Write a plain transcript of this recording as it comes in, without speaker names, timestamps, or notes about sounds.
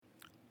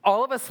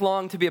All of us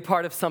long to be a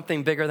part of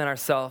something bigger than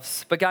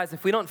ourselves. But guys,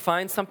 if we don't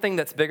find something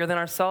that's bigger than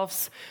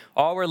ourselves,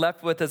 all we're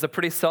left with is a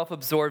pretty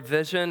self-absorbed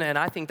vision, and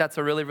I think that's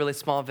a really, really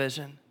small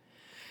vision.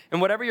 And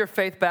whatever your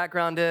faith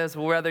background is,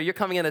 whether you're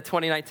coming into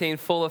 2019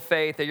 full of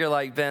faith, or you're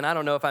like, Ben, I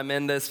don't know if I'm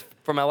in this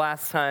for my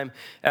last time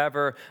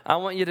ever, I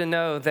want you to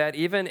know that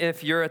even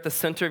if you're at the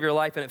center of your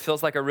life and it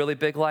feels like a really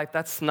big life,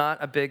 that's not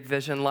a big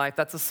vision life.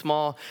 That's a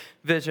small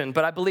vision.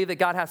 But I believe that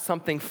God has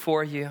something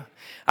for you.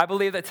 I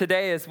believe that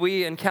today as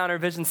we encounter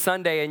Vision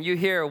Sunday and you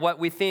hear what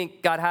we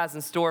think God has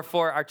in store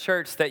for our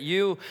church, that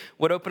you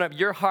would open up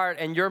your heart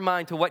and your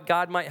mind to what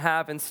God might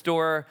have in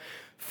store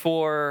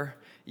for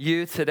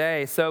you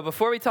today. So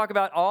before we talk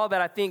about all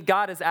that I think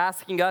God is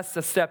asking us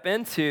to step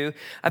into,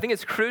 I think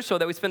it's crucial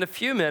that we spend a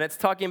few minutes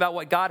talking about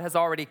what God has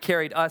already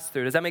carried us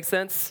through. Does that make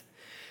sense?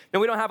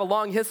 Now, we don't have a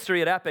long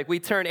history at Epic. We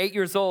turn 8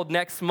 years old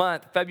next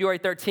month. February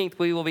 13th,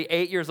 we will be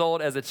 8 years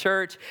old as a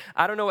church.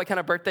 I don't know what kind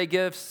of birthday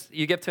gifts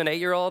you give to an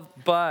 8-year-old,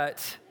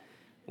 but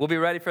we'll be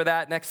ready for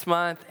that next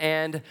month.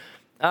 And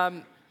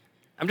I'm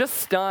just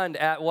stunned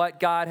at what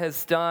God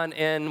has done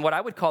in what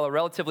I would call a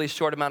relatively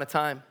short amount of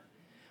time.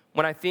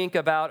 When I think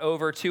about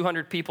over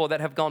 200 people that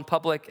have gone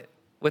public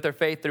with their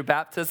faith through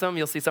baptism,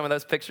 you'll see some of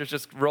those pictures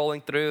just rolling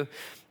through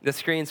the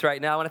screens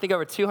right now. When I think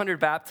over 200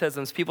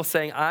 baptisms, people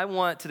saying, I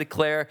want to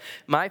declare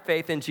my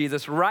faith in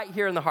Jesus right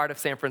here in the heart of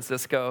San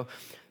Francisco.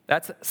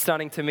 That's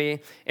stunning to me.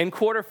 In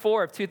quarter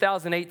 4 of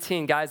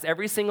 2018, guys,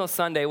 every single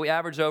Sunday, we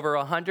average over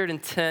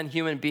 110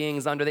 human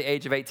beings under the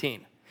age of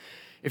 18.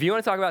 If you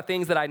want to talk about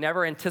things that I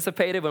never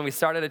anticipated when we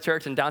started a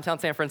church in downtown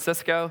San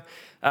Francisco,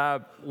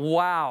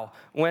 wow.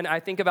 When I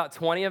think about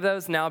 20 of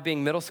those now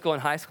being middle school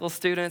and high school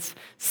students,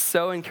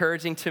 so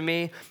encouraging to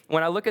me.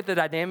 When I look at the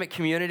dynamic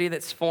community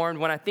that's formed,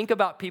 when I think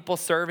about people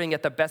serving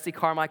at the Bessie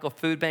Carmichael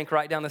Food Bank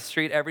right down the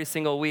street every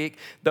single week,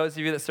 those of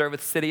you that serve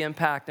with City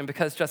Impact and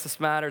Because Justice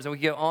Matters, and we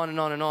go on and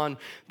on and on,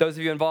 those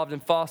of you involved in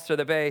Foster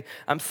the Bay,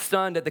 I'm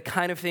stunned at the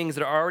kind of things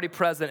that are already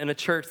present in a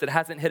church that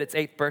hasn't hit its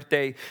 8th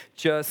birthday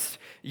just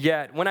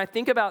yet. When I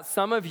think about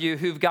some of you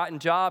who've gotten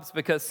jobs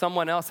because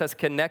someone else has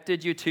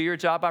connected you to your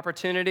job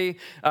opportunity,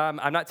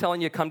 I'm not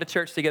telling you come to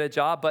church to get a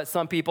job, but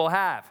some people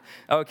have,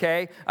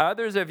 okay?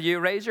 Others of you,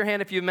 raise your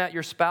hand if you met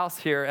your spouse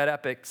here at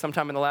Epic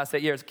sometime in the last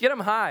 8 years. Get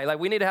them high. Like,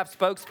 we need to have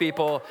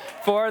spokespeople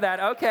for that.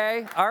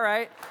 Okay, all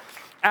right.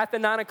 At the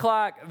 9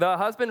 o'clock, the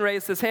husband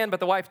raised his hand, but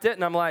the wife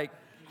didn't. I'm like,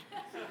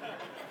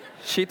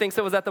 she thinks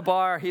it was at the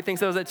bar. He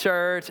thinks it was at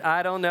church.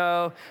 I don't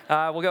know.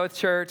 We'll go with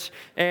church.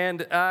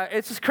 And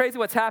it's just crazy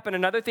what's happened.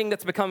 Another thing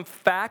that's become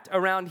fact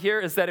around here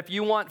is that if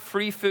you want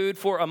free food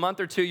for a month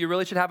or two, you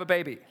really should have a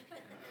baby.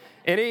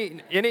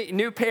 Any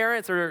new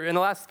parents or in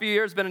the last few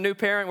years been a new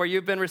parent where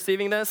you've been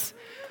receiving this?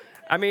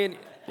 I mean,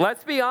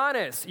 let's be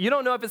honest. You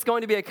don't know if it's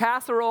going to be a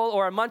casserole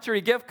or a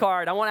Munchery gift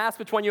card. I want to ask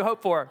which one you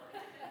hope for.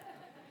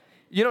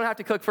 You don't have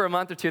to cook for a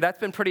month or two. That's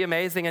been pretty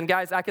amazing. And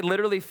guys, I could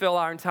literally fill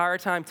our entire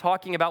time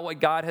talking about what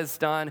God has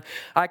done.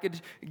 I could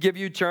give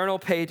you journal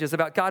pages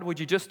about, God, would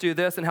you just do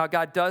this, and how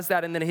God does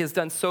that, and then he has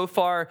done so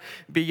far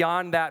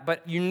beyond that.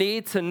 But you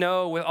need to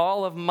know with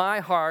all of my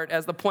heart,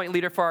 as the point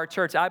leader for our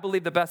church, I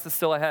believe the best is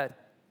still ahead.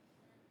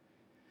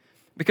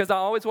 Because I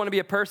always want to be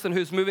a person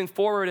who's moving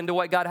forward into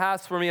what God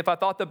has for me. If I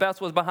thought the best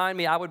was behind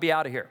me, I would be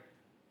out of here.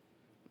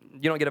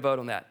 You don't get a vote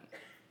on that.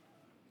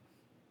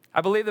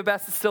 I believe the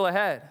best is still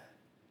ahead.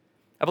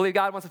 I believe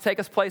God wants to take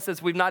us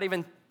places we've not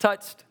even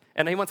touched,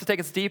 and he wants to take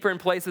us deeper in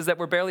places that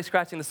we're barely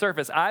scratching the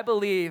surface. I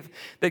believe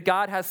that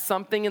God has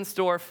something in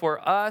store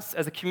for us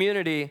as a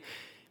community,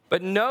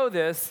 but know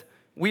this,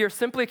 we are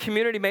simply a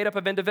community made up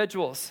of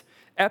individuals.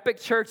 Epic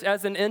Church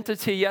as an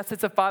entity, yes,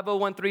 it's a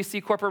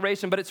 501(c)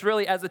 corporation, but it's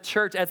really as a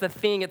church, as a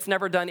thing, it's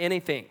never done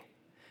anything.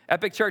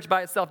 Epic Church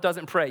by itself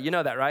doesn't pray. You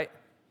know that, right?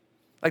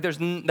 Like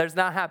there's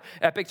not have.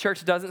 Epic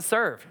Church doesn't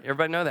serve.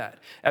 Everybody know that.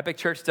 Epic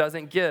Church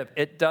doesn't give.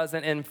 It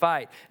doesn't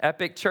invite.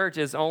 Epic Church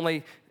is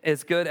only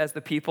as good as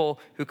the people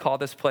who call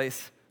this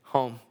place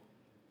home.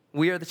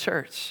 We are the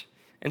church.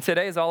 And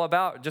today is all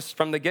about, just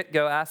from the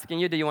get-go, asking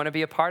you, do you want to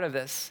be a part of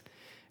this?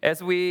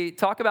 As we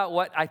talk about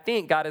what I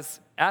think God is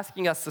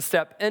asking us to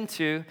step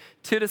into,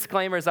 2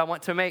 disclaimers I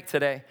want to make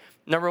today.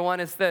 Number 1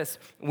 is this: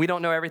 we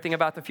don't know everything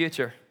about the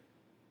future.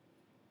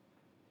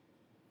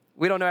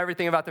 We don't know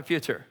everything about the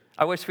future.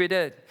 I wish we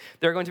did.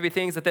 There are going to be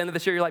things at the end of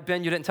this year, you're like,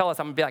 Ben, you didn't tell us.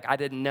 I'm going to be like, I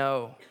didn't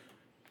know.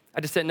 I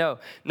just didn't know.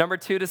 Number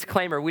 2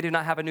 disclaimer, we do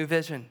not have a new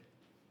vision.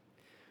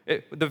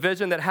 The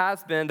vision that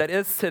has been, that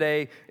is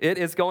today, it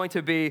is going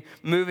to be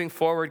moving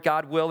forward,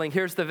 God willing.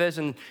 Here's the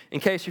vision, in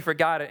case you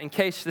forgot it, in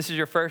case this is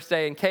your first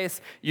day, in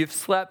case you've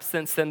slept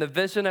since then. The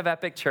vision of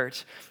Epic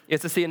Church is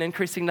to see an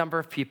increasing number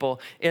of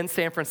people in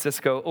San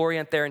Francisco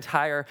orient their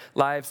entire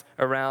lives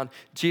around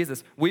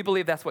Jesus. We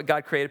believe that's what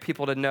God created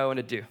people to know and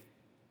to do.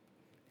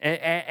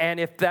 And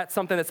if that's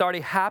something that's already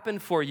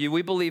happened for you,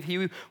 we believe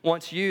he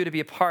wants you to be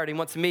a part. He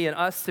wants me and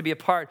us to be a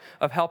part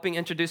of helping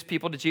introduce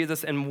people to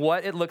Jesus and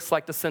what it looks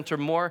like to center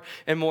more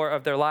and more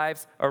of their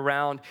lives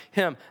around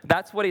him.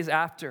 That's what he's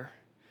after.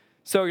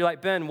 So you're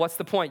like, Ben, what's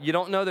the point? You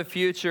don't know the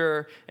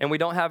future and we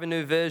don't have a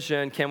new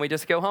vision. Can we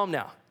just go home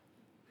now?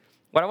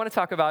 What I want to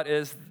talk about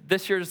is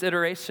this year's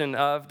iteration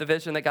of the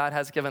vision that God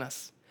has given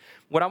us.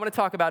 What I want to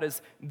talk about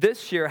is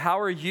this year, how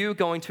are you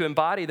going to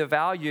embody the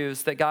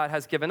values that God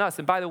has given us?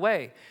 And by the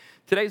way,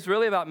 today's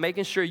really about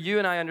making sure you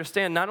and I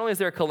understand not only is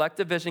there a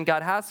collective vision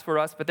God has for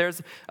us, but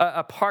there's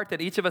a part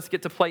that each of us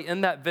get to play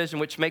in that vision,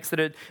 which makes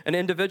it an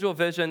individual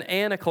vision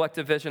and a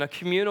collective vision, a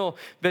communal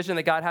vision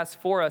that God has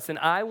for us. And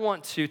I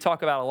want to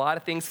talk about a lot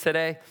of things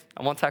today.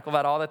 I won't talk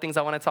about all the things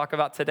I want to talk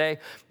about today,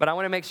 but I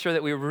want to make sure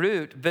that we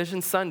root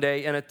Vision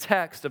Sunday in a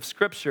text of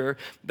Scripture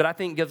that I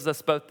think gives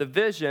us both the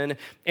vision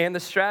and the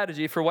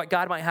strategy for what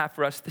God might have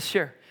for us this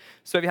year.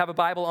 So if you have a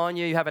Bible on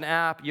you, you have an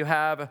app, you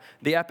have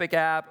the Epic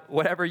app,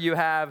 whatever you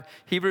have,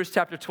 Hebrews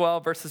chapter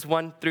 12, verses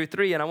 1 through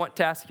 3, and I want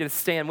to ask you to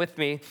stand with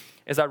me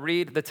as I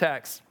read the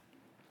text.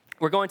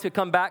 We're going to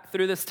come back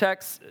through this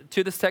text,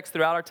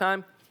 throughout our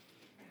time.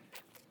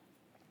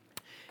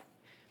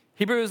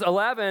 Hebrews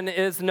 11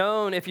 is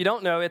known, if you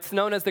don't know, it's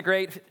known as the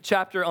great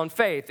chapter on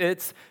faith.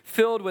 It's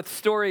filled with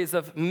stories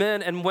of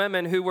men and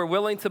women who were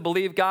willing to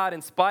believe God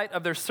in spite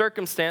of their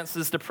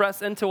circumstances to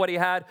press into what he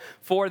had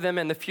for them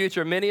in the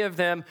future. Many of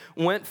them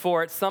went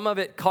for it, some of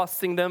it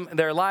costing them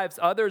their lives.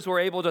 Others were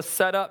able to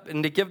set up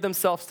and to give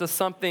themselves to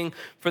something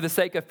for the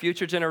sake of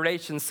future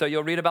generations. So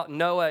you'll read about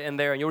Noah in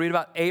there, and you'll read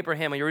about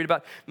Abraham, and you'll read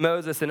about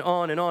Moses, and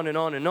on and on and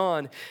on and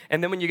on.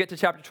 And then when you get to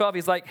chapter 12,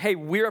 he's like, hey,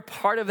 we're a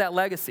part of that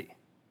legacy.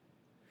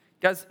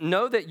 Guys,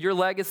 know that your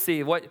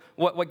legacy,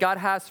 what God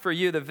has for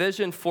you, the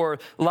vision for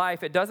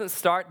life, it doesn't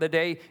start the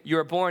day you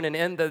were born and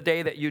end the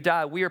day that you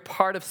die. We are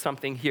part of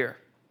something here,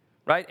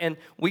 right? And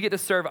we get to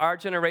serve our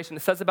generation.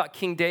 It says about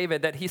King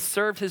David that he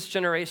served his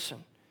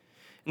generation.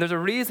 And there's a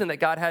reason that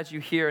God has you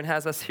here and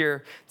has us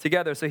here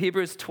together. So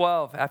Hebrews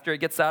 12, after it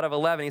gets out of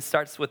 11, he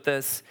starts with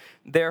this.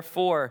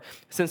 Therefore,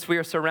 since we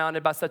are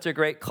surrounded by such a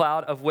great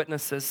cloud of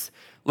witnesses,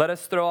 let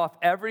us throw off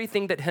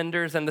everything that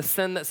hinders and the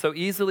sin that so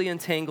easily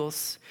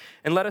entangles.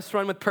 And let us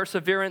run with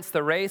perseverance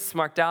the race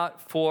marked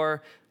out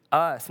for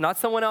us. Not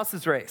someone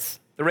else's race.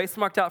 The race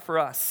marked out for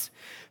us.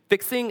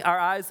 Fixing our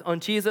eyes on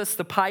Jesus,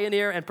 the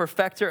pioneer and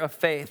perfecter of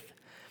faith.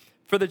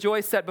 For the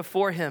joy set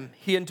before him,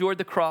 he endured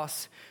the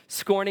cross,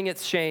 scorning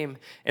its shame,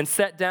 and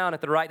sat down at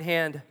the right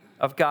hand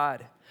of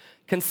God.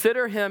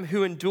 Consider him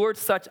who endured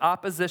such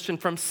opposition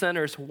from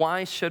sinners.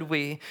 Why should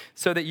we?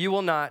 So that you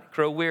will not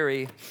grow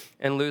weary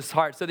and lose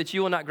heart. So that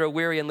you will not grow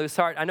weary and lose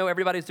heart. I know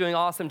everybody's doing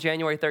awesome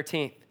January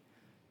 13th.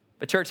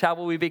 But church, how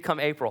will we become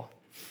April?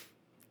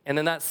 And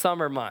then that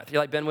summer month.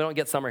 You're like, Ben, we don't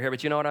get summer here,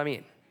 but you know what I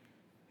mean.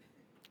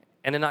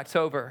 And in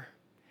October,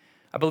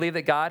 I believe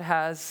that God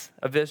has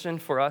a vision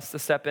for us to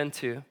step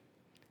into.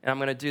 And I'm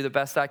going to do the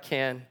best I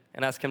can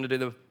and ask him to do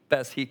the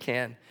best he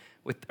can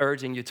with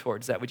urging you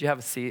towards that. Would you have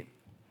a seat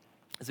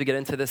as we get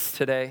into this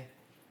today?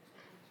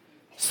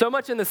 So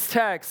much in this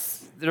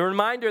text, the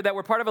reminder that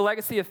we're part of a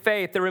legacy of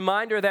faith, the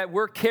reminder that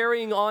we're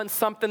carrying on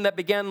something that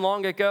began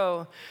long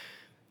ago.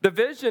 The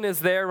vision is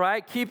there,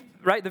 right?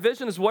 The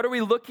vision is what are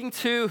we looking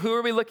to? Who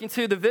are we looking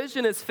to? The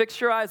vision is fix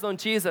your eyes on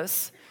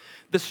Jesus.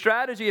 The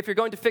strategy, if you're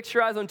going to fix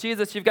your eyes on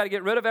Jesus, you've got to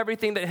get rid of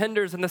everything that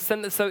hinders and the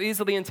sin that so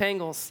easily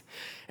entangles.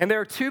 And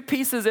there are two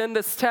pieces in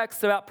this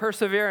text about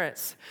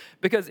perseverance,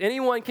 because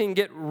anyone can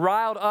get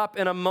riled up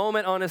in a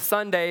moment on a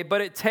Sunday,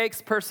 but it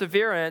takes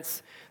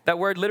perseverance. That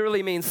word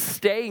literally means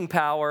staying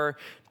power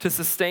to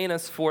sustain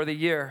us for the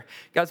year.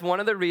 Guys, one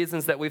of the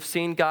reasons that we've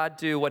seen God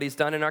do what he's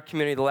done in our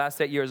community the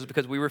last 8 years is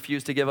because we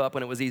refused to give up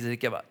when it was easy to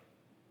give up.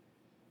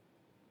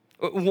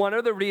 One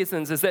of the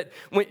reasons is that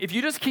if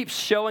you just keep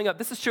showing up,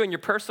 this is true in your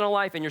personal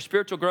life and your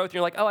spiritual growth, and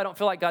you're like, oh, I don't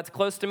feel like God's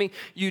close to me.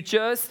 You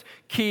just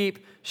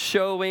keep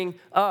showing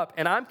up.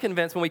 And I'm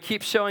convinced when we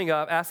keep showing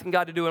up, asking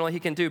God to do what only he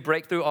can do,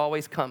 breakthrough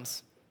always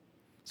comes.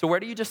 So where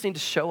do you just need to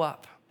show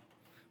up?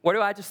 Where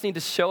do I just need to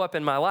show up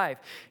in my life?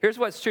 Here's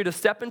what's true. To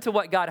step into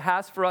what God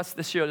has for us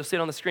this year, you'll see it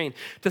on the screen.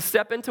 To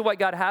step into what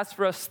God has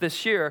for us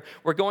this year,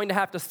 we're going to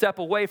have to step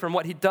away from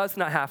what he does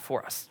not have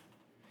for us.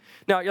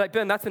 Now, you're like,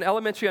 Ben, that's an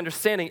elementary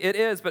understanding. It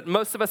is, but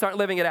most of us aren't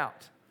living it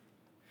out.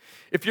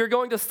 If you're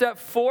going to step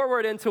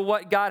forward into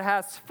what God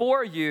has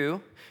for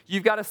you,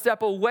 you've got to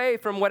step away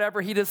from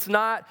whatever he does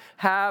not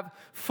have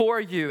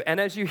for you. And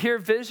as you hear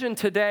vision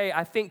today,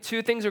 I think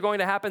two things are going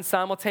to happen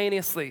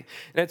simultaneously.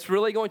 And it's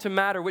really going to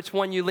matter which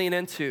one you lean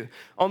into.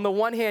 On the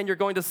one hand, you're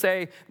going to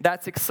say,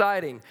 that's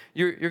exciting.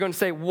 You're going to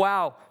say,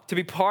 wow, to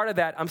be part of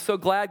that. I'm so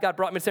glad God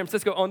brought me to San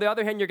Francisco. On the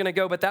other hand, you're going to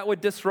go, but that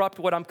would disrupt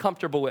what I'm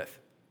comfortable with.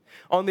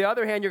 On the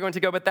other hand, you're going to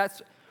go, but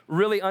that's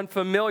really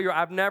unfamiliar.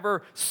 I've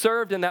never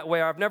served in that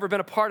way. Or I've never been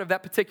a part of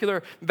that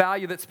particular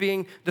value that's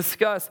being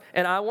discussed.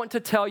 And I want to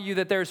tell you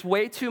that there's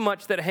way too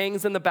much that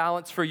hangs in the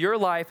balance for your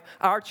life,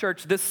 our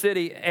church, this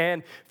city,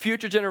 and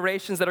future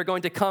generations that are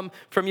going to come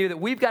from you, that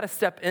we've got to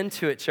step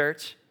into it,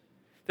 church.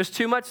 There's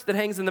too much that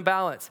hangs in the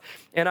balance.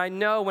 And I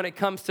know when it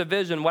comes to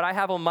vision, what I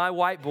have on my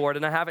whiteboard,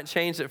 and I haven't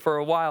changed it for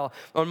a while,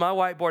 on my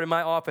whiteboard in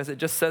my office, it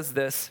just says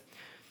this.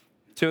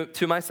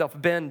 To myself,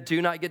 Ben,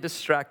 do not get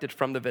distracted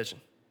from the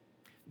vision.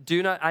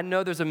 I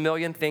know there's a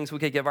million things we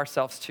could give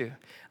ourselves to.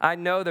 I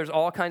know there's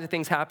all kinds of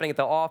things happening at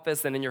the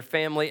office and in your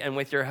family and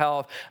with your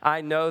health.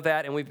 I know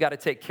that, and we've got to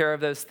take care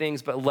of those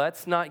things, but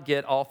let's not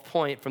get off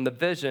point from the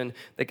vision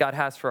that God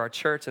has for our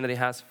church and that he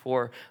has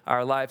for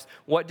our lives.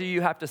 What do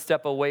you have to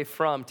step away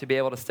from to be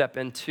able to step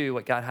into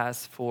what God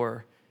has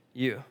for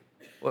you?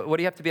 What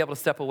do you have to be able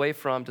to step away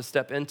from to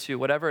step into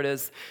whatever it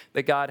is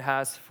that God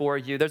has for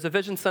you? There's a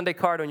Vision Sunday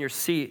card on your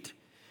seat,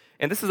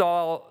 and this is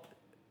all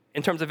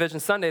in terms of Vision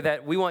Sunday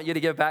that we want you to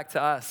give back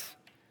to us.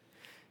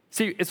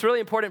 See, it's really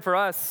important for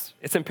us,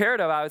 it's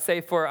imperative, I would say,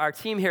 for our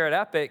team here at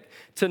Epic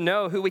to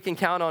know who we can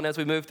count on as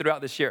we move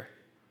throughout this year.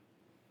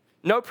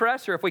 No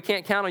pressure if we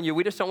can't count on you.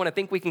 We just don't want to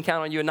think we can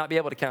count on you and not be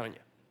able to count on you.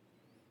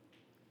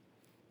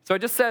 So it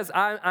just says,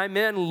 I'm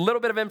in, a little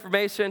bit of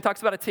information,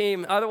 talks about a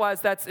team,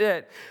 otherwise that's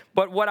it.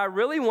 But what I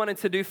really wanted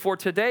to do for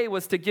today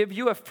was to give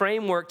you a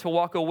framework to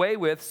walk away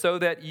with so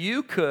that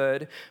you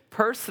could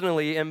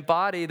personally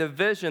embody the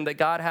vision that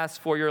God has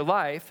for your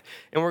life.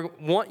 And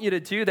we want you to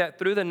do that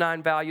through the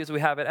 9 values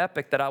we have at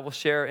Epic that I will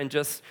share in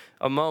just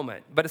a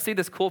moment. But to see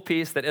this cool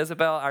piece that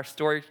Isabel, our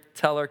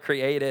storyteller,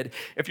 created,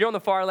 if you're on the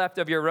far left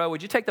of your row,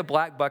 would you take the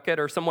black bucket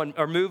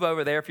or move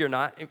over there if you're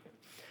not?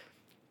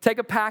 Take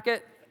a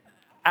packet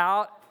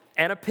out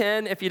and a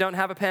pen if you don't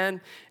have a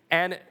pen,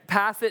 and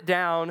pass it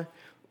down.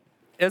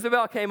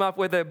 Isabel came up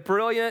with a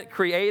brilliant,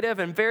 creative,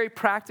 and very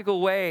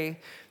practical way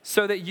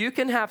so that you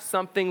can have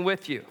something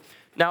with you.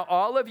 Now,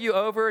 all of you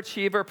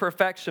overachiever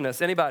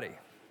perfectionists, anybody?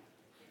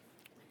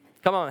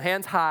 Come on,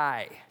 hands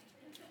high.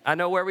 I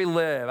know where we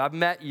live. I've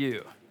met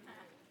you.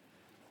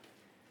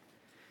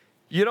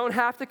 You don't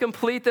have to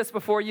complete this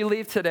before you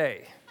leave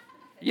today.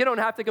 You don't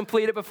have to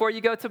complete it before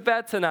you go to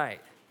bed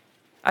tonight.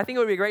 I think it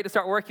would be great to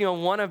start working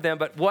on one of them,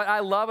 but what I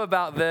love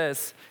about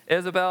this,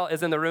 Isabel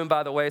is in the room,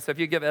 by the way, so if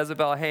you give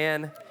Isabel a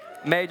hand,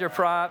 major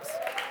props.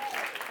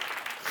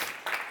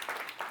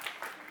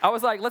 I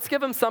was like, let's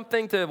give him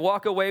something to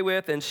walk away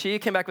with, and she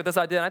came back with this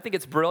idea, and I think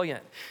it's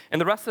brilliant. And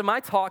the rest of my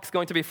talk is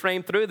going to be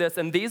framed through this,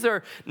 and these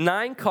are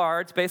 9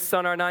 cards based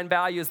on our 9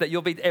 values that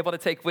you'll be able to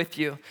take with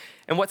you.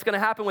 And what's going to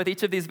happen with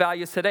each of these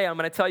values today, I'm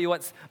going to tell you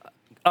what's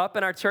up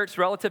in our church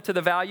relative to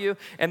the value,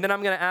 and then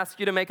I'm going to ask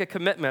you to make a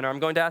commitment, or I'm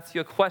going to ask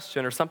you a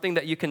question or something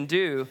that you can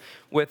do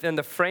within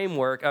the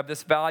framework of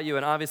this value,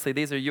 and obviously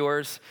these are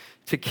yours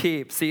to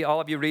keep. See,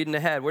 all of you reading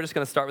ahead, we're just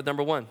going to start with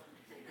number 1.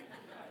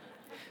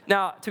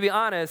 Now, to be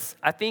honest,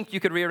 I think you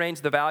could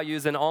rearrange the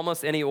values in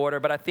almost any order,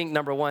 but I think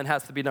number 1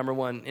 has to be number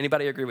 1.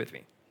 Anybody agree with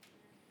me?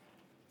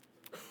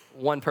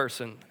 One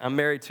person. I'm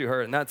married to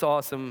her, and that's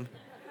awesome.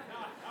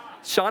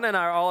 Shauna and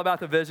I are all about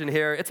the vision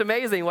here. It's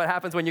amazing what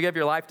happens when you give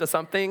your life to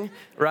something,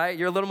 right?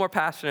 You're a little more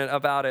passionate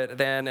about it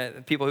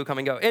than people who come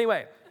and go.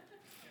 Anyway,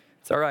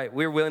 it's all right.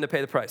 We're willing to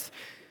pay the price.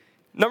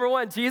 Number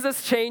 1,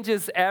 Jesus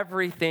changes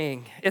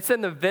everything. It's in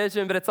the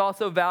vision, but it's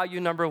also value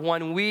number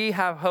 1. We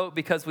have hope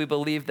because we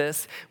believe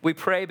this. We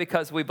pray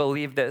because we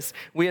believe this.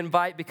 We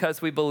invite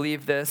because we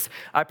believe this.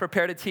 I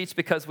prepare to teach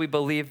because we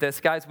believe this.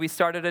 Guys, we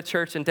started a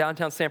church in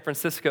downtown San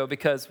Francisco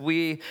because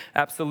we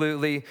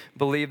absolutely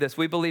believe this.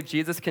 We believe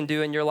Jesus can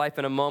do in your life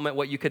in a moment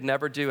what you could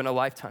never do in a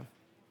lifetime.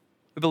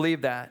 We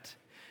believe that.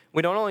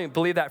 We don't only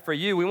believe that for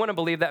you, we want to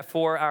believe that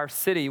for our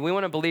city. We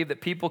want to believe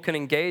that people can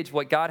engage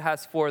what God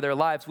has for their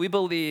lives. We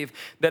believe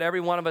that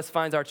every one of us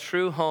finds our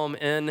true home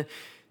in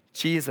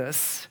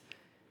Jesus.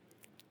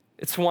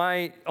 It's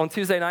why on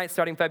Tuesday night,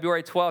 starting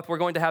February 12th, we're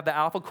going to have the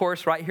Alpha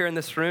Course right here in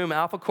this room.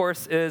 Alpha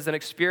Course is an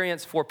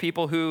experience for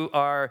people who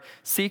are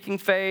seeking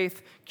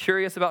faith,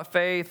 curious about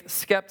faith,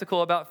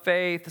 skeptical about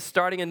faith,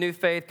 starting a new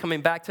faith, coming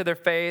back to their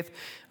faith.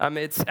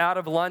 It's out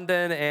of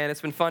London, and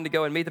it's been fun to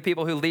go and meet the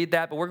people who lead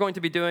that. But we're going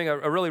to be doing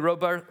a really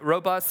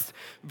robust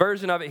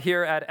version of it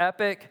here at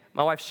Epic.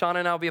 My wife Shauna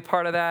and I will be a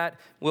part of that.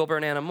 Wilbur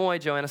and Anna Moy,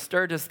 Joanna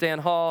Sturgis, Dan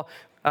Hall.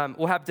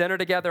 We'll have dinner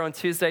together on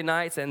Tuesday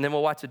nights, and then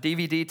we'll watch a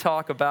DVD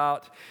talk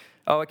about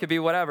it could be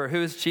whatever.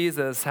 Who's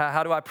Jesus?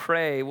 How do I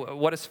pray?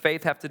 What does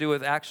faith have to do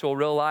with actual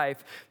real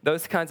life?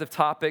 Those kinds of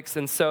topics.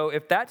 And so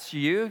if that's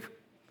you,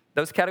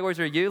 those categories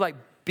are you,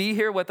 be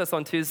here with us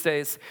on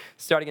Tuesdays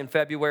starting in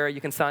February.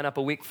 You can sign up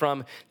a week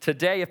from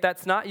today. If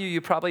that's not you, you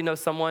probably know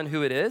someone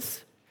who it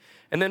is.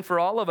 And then for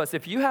all of us,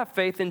 if you have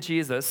faith in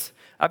Jesus,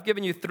 I've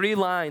given you 3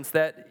 lines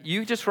that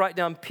you just write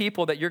down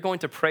people that you're going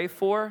to pray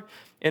for,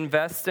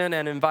 invest in,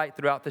 and invite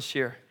throughout this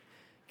year.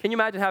 Can you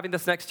imagine having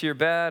this next to your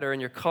bed or in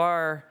your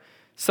car,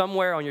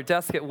 somewhere on your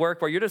desk at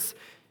work, where you're just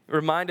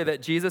reminded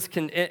that Jesus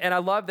can, and I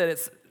love that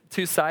it's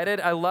two-sided.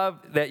 I love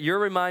that you're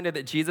reminded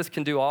that Jesus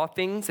can do all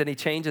things and he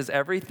changes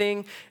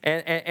everything,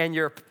 and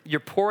you're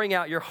pouring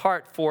out your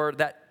heart for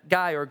that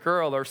guy or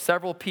girl or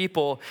several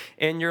people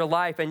in your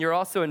life, and you're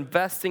also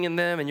investing in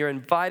them and you're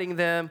inviting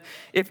them.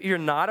 If you're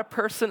not a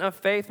person of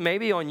faith,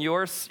 maybe on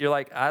yours, you're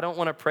like, I don't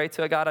want to pray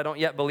to a God I don't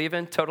yet believe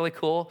in. Totally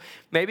cool.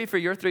 Maybe for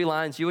your 3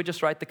 lines, you would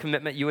just write the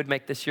commitment you would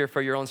make this year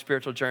for your own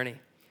spiritual journey.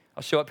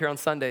 I'll show up here on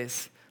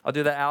Sundays. I'll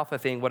do that alpha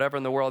thing, whatever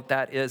in the world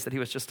that is that he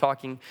was just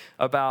talking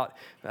about.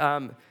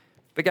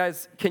 But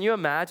guys, can you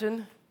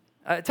imagine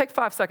Take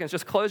 5 seconds,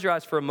 just close your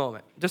eyes for a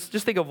moment. Just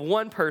think of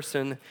one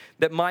person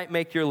that might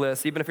make your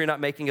list, even if you're not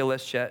making a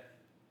list yet.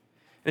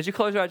 And as you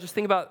close your eyes, just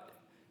think about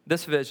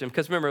this vision,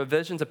 because remember, a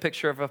vision's a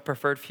picture of a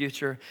preferred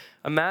future.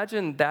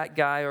 Imagine that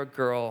guy or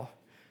girl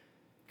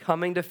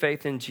coming to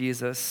faith in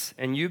Jesus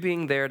and you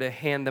being there to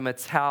hand them a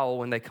towel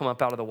when they come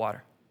up out of the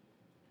water.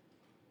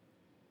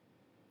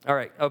 All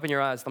right, open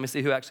your eyes. Let me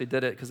see who actually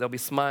did it, because they'll be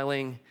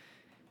smiling.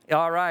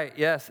 All right,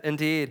 yes,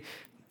 indeed.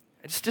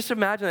 Just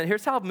imagine that.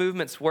 Here's how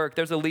movements work.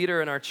 There's a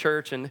leader in our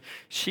church, and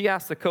she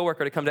asked a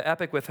coworker to come to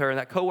Epic with her, and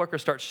that coworker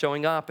starts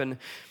showing up, and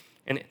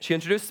she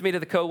introduces me to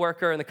the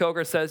coworker, and the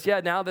coworker says, yeah,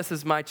 now this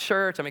is my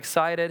church. I'm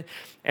excited.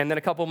 And then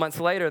a couple months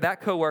later,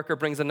 that coworker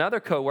brings another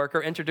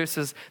coworker,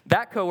 introduces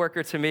that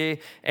coworker to me,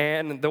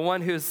 and the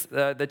one who's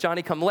the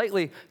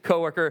Johnny-come-lately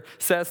coworker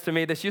says to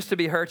me, this used to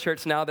be her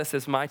church, now this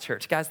is my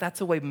church. Guys, that's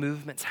the way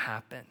movements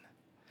happen.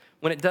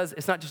 When it does,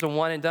 it's not just a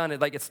one and done.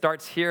 It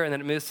starts here and then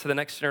it moves to the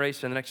next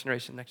generation, the next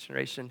generation, the next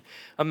generation.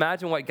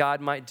 Imagine what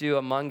God might do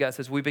among us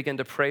as we begin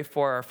to pray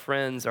for our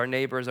friends, our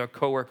neighbors, our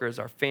coworkers,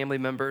 our family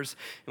members,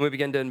 and we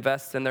begin to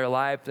invest in their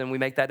lives, and we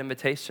make that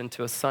invitation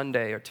to a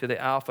Sunday or to the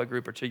Alpha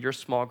group or to your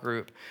small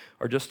group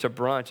or just to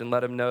brunch, and let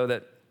them know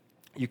that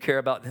you care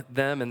about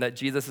them and that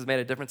Jesus has made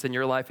a difference in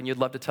your life and you'd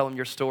love to tell them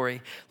your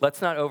story.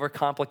 Let's not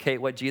overcomplicate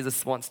what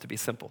Jesus wants to be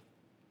simple.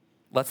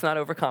 Let's not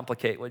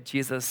overcomplicate what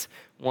Jesus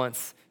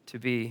wants to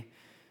be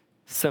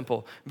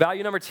simple.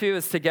 Value number 2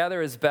 is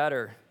together is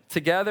better.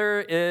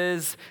 Together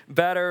is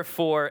better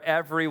for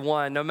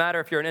everyone. No matter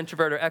if you're an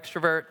introvert or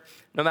extrovert,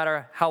 no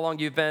matter how long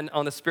you've been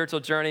on the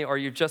spiritual journey or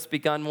you've just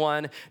begun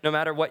one, no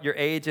matter what your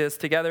age is,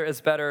 together is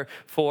better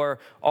for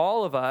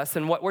all of us.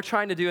 And what we're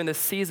trying to do in this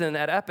season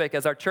at Epic,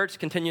 as our church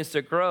continues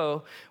to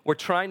grow, we're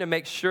trying to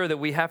make sure that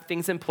we have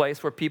things in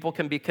place where people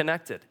can be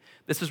connected.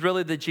 This is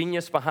really the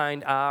genius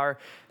behind our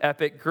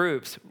Epic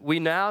groups. We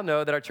now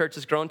know that our church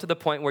has grown to the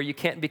point where you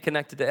can't be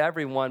connected to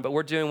everyone, but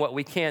we're doing what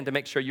we can to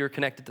make sure you're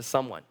connected to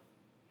someone.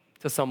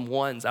 To some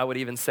ones, I would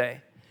even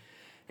say.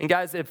 And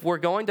guys, if we're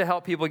going to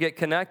help people get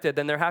connected,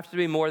 then there have to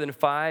be more than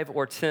 5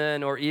 or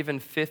 10 or even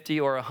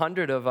 50 or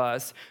 100 of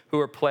us who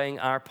are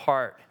playing our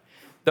part.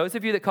 Those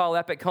of you that call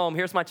Epic home,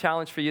 here's my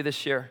challenge for you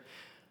this year.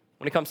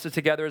 When it comes to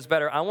Together is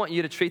Better, I want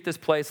you to treat this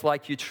place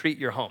like you treat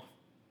your home.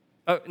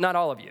 Oh, not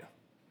all of you.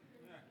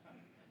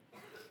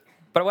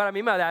 But what I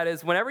mean by that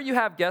is whenever you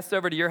have guests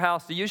over to your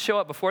house, do you show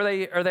up before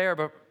they are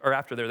there or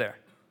after they're there?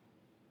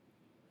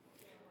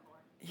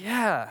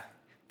 Yeah.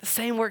 The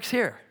same works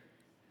here.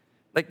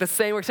 The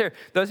same works here.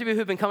 Those of you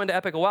who've been coming to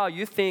Epic a while,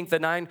 you think the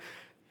 9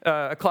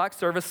 o'clock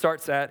service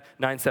starts at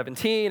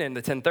 9:17 and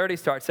the 10:30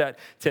 starts at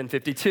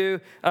 10:52.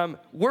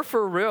 We're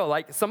for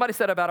real. Somebody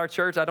said about our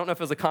church, I don't know if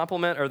it was a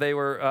compliment or they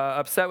were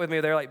upset with me.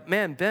 They're like,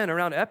 man, Ben,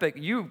 around Epic,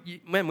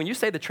 man, when you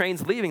say the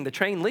train's leaving, the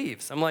train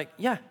leaves. I'm like,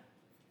 yeah.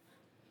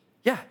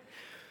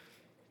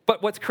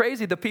 But what's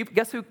crazy, the people,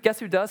 guess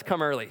who does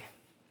come early?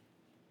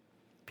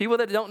 People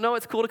that don't know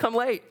it's cool to come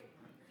late.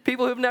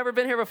 People who've never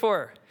been here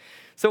before.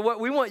 So what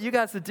we want you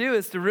guys to do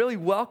is to really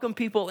welcome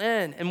people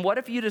in. And what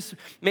if you just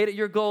made it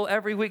your goal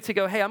every week to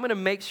go, hey, I'm going to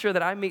make sure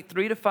that I meet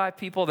 3 to 5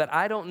 people that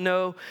I don't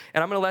know,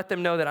 and I'm going to let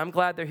them know that I'm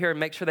glad they're here and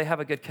make sure they have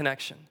a good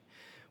connection.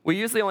 We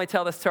usually only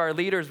tell this to our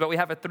leaders, but we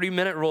have a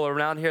 3-minute rule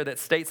around here that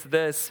states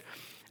this.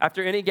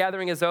 After any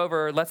gathering is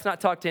over, let's not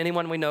talk to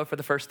anyone we know for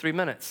the first 3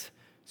 minutes.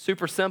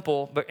 Super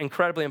simple, but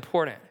incredibly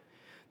important.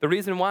 The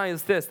reason why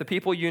is this: the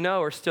people you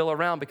know are still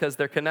around because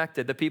they're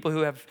connected. The people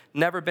who have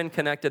never been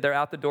connected, they're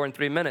out the door in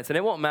 3 minutes. And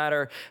it won't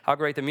matter how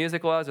great the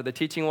music was or the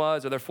teaching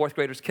was or their 4th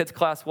graders' kids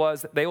class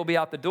was. They will be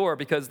out the door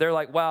because they're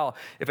like, wow,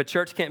 if a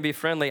church can't be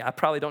friendly, I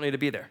probably don't need to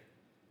be there.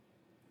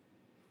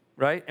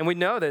 Right? And we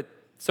know that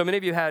so many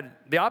of you had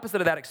the opposite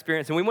of that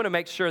experience, and we want to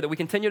make sure that we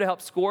continue to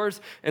help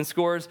scores and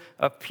scores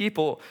of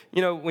people.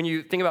 You know, when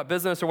you think about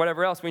business or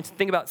whatever else, when you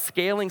think about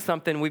scaling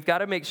something, we've got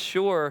to make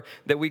sure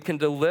that we can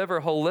deliver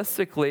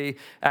holistically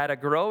at a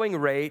growing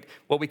rate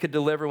what we could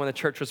deliver when the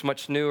church was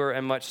much newer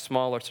and much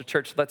smaller. So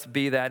church, let's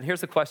be that. And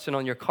here's a question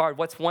on your card.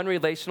 What's one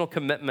relational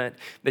commitment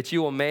that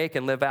you will make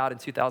and live out in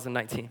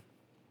 2019?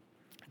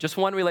 Just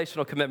one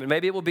relational commitment.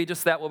 Maybe it will be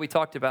just that, what we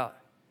talked about.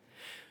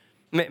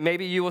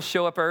 Maybe you will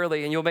show up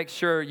early and you'll make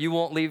sure you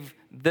won't leave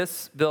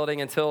this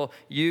building until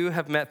you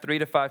have met 3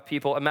 to 5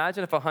 people.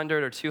 Imagine if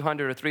 100 or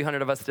 200 or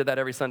 300 of us did that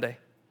every Sunday.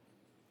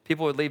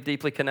 People would leave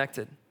deeply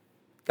connected.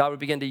 God would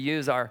begin to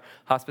use our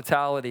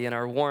hospitality and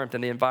our warmth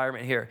and the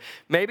environment here.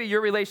 Maybe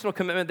your relational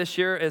commitment this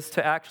year is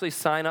to actually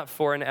sign up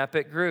for an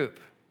Epic group.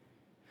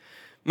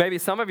 Maybe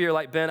some of you are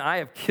like, Ben, I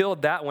have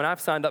killed that when I've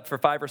signed up for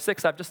 5 or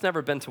 6. I've just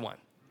never been to one.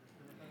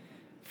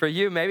 For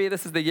you, maybe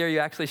this is the year you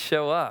actually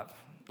show up.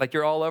 Like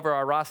you're all over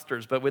our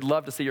rosters, but we'd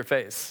love to see your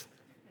face.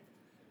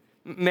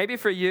 Maybe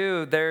for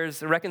you,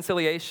 there's a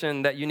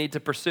reconciliation that you need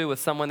to pursue with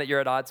someone that you're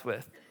at odds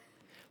with.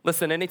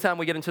 Listen, anytime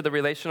we get into the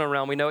relational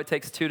realm, we know it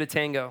takes 2 to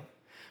tango.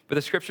 But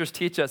the scriptures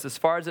teach us, as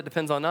far as it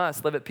depends on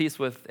us, live at peace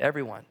with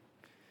everyone.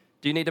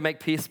 Do you need to make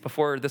peace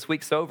before this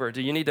week's over?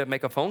 Do you need to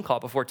make a phone call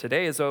before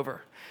today is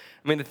over?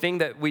 I mean, the thing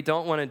that we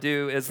don't want to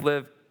do is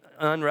live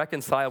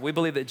unreconciled. We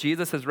believe that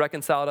Jesus has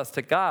reconciled us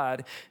to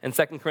God, and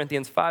 2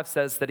 Corinthians 5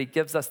 says that he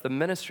gives us the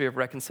ministry of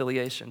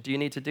reconciliation. Do you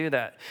need to do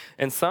that?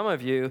 And some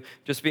of you,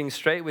 just being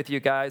straight with you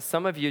guys,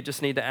 some of you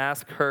just need to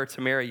ask her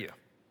to marry you.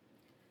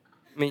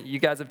 I mean, you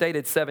guys have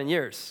dated 7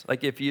 years.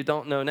 Like, if you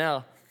don't know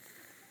now.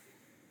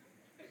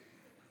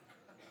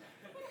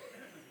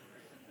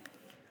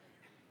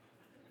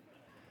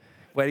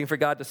 Waiting for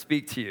God to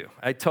speak to you.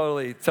 I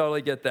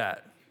totally get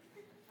that.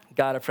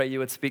 God, I pray you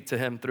would speak to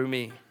him through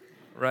me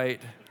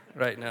right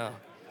now.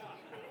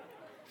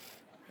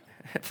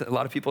 A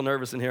lot of people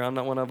nervous in here. I'm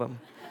not one of them.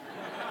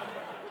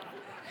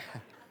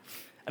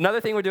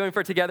 Another thing we're doing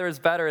for Together is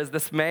Better is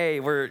this May,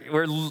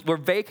 we're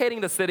vacating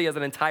the city as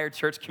an entire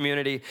church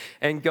community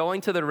and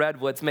going to the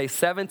Redwoods May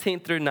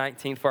 17th through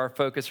 19th for our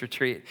focus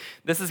retreat.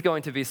 This is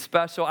going to be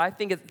special. I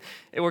think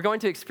we're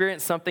going to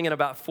experience something in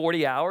about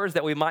 40 hours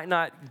that we might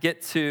not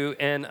get to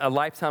in a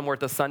lifetime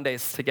worth of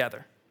Sundays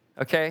together.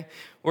 Okay?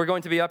 We're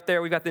going to be up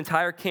there. We've got the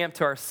entire camp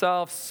to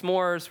ourselves,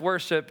 s'mores,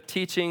 worship,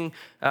 teaching.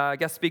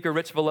 Guest speaker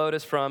Rich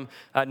Velotis from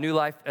New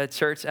Life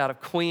Church out of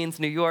Queens,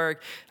 New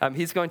York.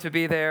 He's going to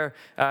be there.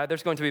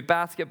 There's going to be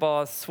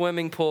basketball,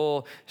 swimming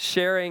pool,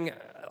 sharing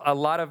a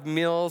lot of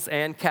meals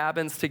and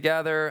cabins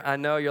together. I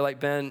know you're like,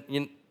 Ben,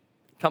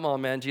 come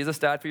on, man. Jesus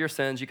died for your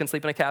sins. You can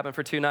sleep in a cabin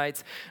for 2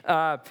 nights.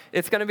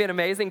 It's going to be an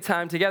amazing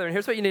time together. And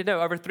here's what you need to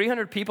know. Over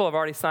 300 people have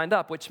already signed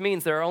up, which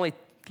means there are only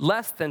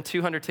less than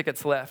 200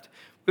 tickets left.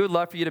 We would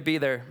love for you to be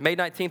there. May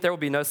 19th, there will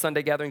be no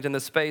Sunday gatherings in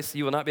this space.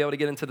 You will not be able to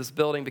get into this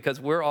building because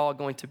we're all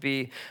going to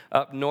be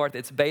up north.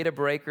 It's Beta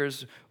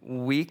Breakers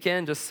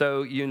weekend, just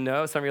so you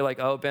know. Some of you are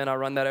like, oh, Ben, I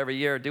run that every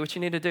year. Do what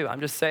you need to do.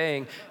 I'm just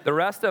saying the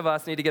rest of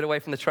us need to get away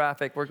from the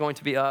traffic. We're going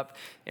to be up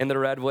in the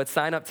Redwoods.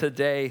 Sign up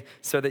today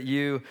so that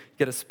you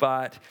get a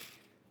spot.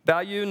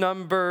 Value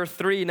number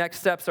 3, next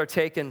steps are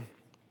taken.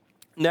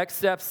 Next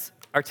steps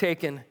are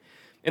taken.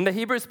 In the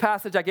Hebrews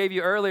passage I gave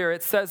you earlier,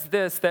 it says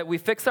this, that we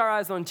fix our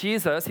eyes on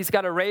Jesus. He's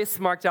got a race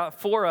marked out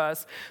for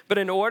us, but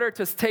in order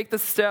to take the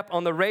step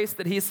on the race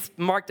that he's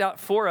marked out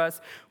for us,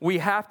 we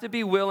have to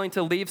be willing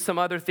to leave some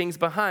other things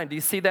behind. Do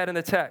you see that in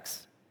the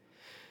text?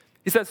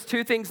 He says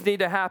 2 things need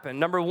to happen.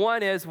 Number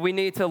 1 is we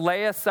need to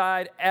lay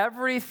aside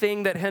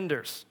everything that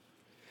hinders.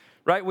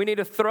 Right? We need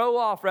to throw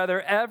off,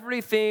 rather,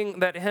 everything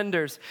that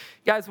hinders.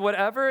 Guys,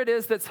 whatever it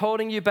is that's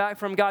holding you back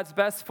from God's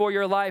best for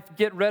your life,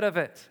 get rid of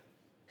it.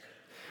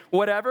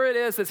 Whatever it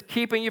is that's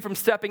keeping you from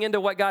stepping into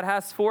what God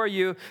has for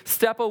you,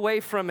 step away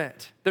from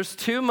it. There's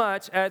too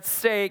much at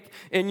stake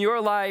in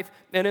your life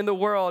and in the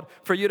world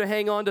for you to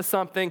hang on to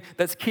something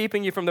that's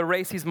keeping you from the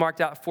race he's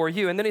marked out for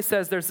you. And then he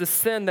says there's this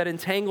sin that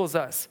entangles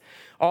us.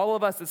 All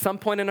of us at some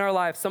point in our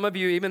life, some of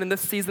you, even in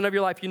this season of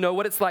your life, you know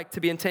what it's like to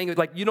be entangled.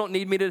 Like, you don't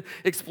need me to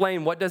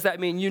explain what does that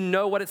mean. You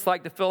know what it's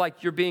like to feel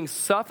like you're being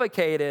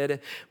suffocated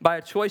by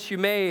a choice you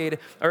made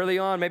early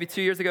on, maybe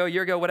 2 years ago, a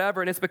year ago,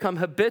 whatever, and it's become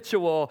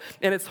habitual,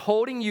 and it's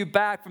holding you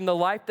back from the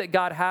life that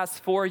God has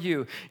for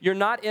you. You're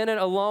not in it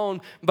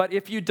alone, but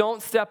if you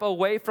don't step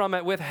away from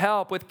it with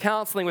help, with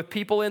counseling, with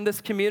people in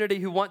this community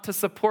who want to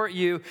support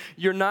you,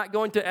 you're not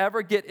going to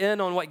ever get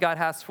in on what God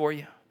has for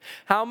you.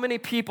 How many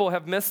people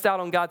have missed out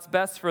on God's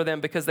best for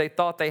them because they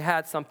thought they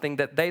had something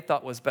that they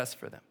thought was best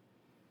for them?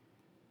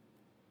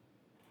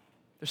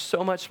 There's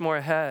so much more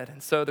ahead.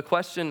 And so the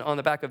question on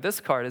the back of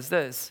this card is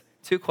this.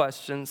 2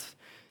 questions.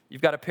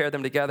 You've got to pair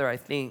them together, I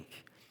think.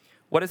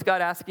 What is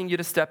God asking you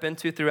to step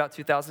into throughout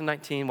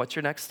 2019? What's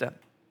your next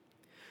step?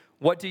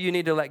 What do you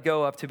need to let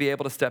go of to be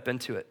able to step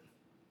into it?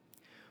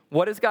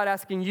 What is God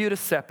asking you to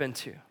step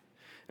into?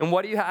 And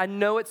what do you I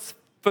know it's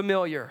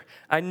familiar.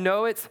 I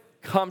know it's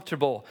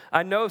comfortable.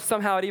 I know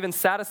somehow it even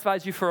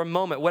satisfies you for a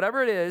moment.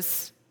 Whatever it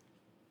is,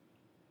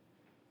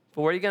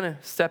 but what are you going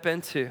to step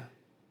into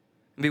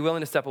and be willing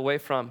to step away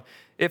from?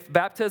 If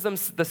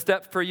baptism's the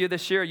step for you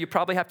this year, you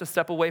probably have to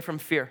step away from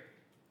fear.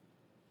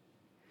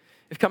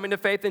 If coming to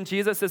faith in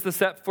Jesus is the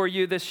step for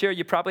you this year,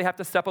 you probably have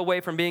to step away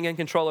from being in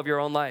control of your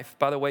own life.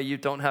 By the way, you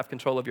don't have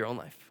control of your own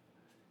life.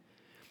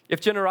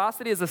 If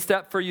generosity is a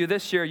step for you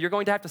this year, you're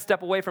going to have to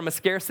step away from a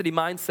scarcity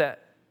mindset.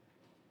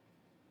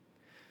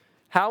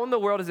 How in the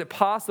world is it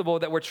possible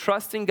that we're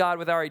trusting God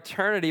with our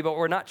eternity, but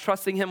we're not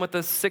trusting him with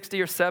the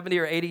 60 or 70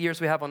 or 80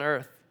 years we have on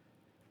earth?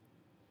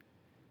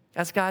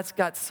 As God's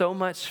got so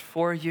much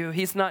for you.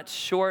 He's not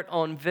short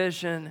on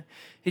vision.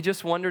 He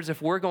just wonders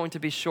if we're going to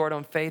be short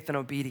on faith and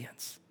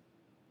obedience.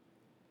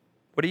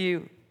 What are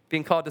you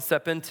being called to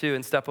step into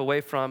and step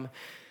away from?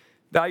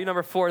 Value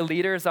number 4,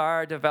 leaders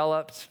are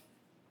developed.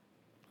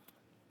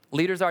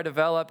 Leaders are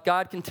developed.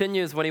 God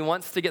continues when he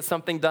wants to get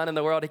something done in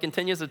the world. He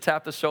continues to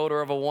tap the shoulder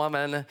of a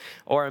woman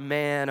or a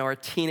man or a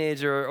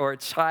teenager or a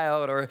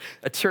child or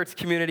a church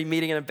community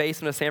meeting in a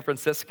basement of San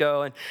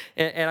Francisco.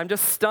 And I'm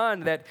just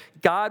stunned that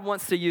God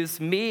wants to use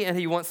me and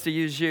he wants to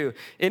use you.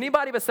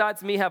 Anybody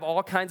besides me have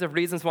all kinds of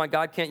reasons why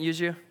God can't use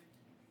you?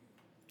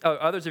 Oh,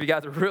 others of you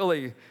guys are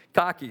really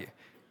cocky.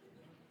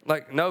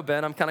 Like, no,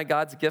 Ben, I'm kind of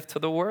God's gift to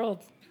the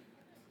world.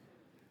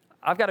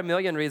 I've got a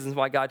million reasons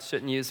why God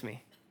shouldn't use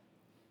me.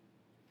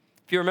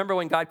 If you remember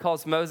when God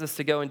calls Moses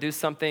to go and do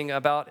something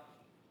about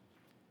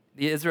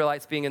the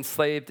Israelites being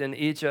enslaved in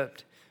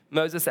Egypt,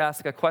 Moses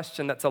asked a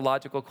question that's a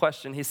logical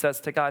question. He says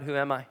to God, who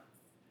am I?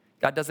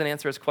 God doesn't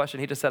answer his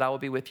question. He just said, I will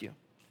be with you.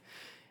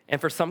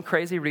 And for some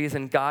crazy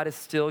reason, God is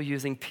still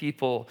using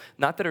people,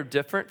 not that are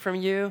different from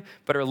you,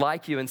 but are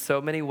like you in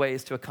so many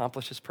ways to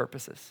accomplish his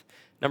purposes.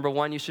 Number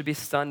one, you should be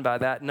stunned by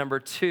that. Number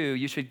two,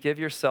 you should give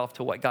yourself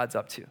to what God's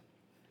up to.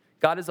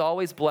 God is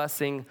always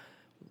blessing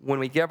when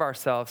we give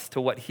ourselves to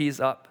what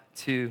he's up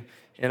to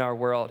in our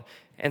world.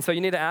 And so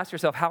you need to ask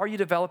yourself, how are you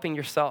developing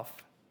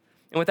yourself?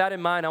 And with that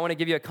in mind, I want to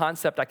give you a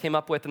concept I came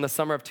up with in the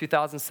summer of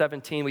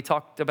 2017. We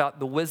talked about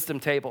the wisdom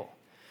table.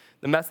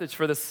 The message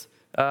for this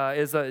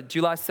is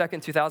July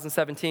 2nd,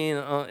 2017.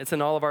 It's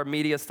in all of our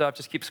media stuff.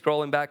 Just keep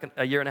scrolling back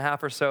a year and a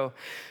half or so.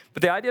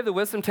 But the idea of the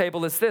wisdom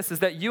table is this, is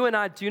that you and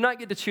I do not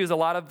get to choose a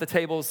lot of the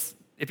tables.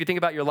 If you think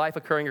about your life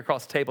occurring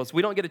across tables,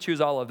 we don't get to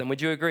choose all of them.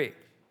 Would you agree?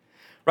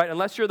 Right?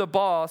 Unless you're the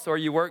boss or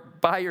you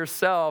work by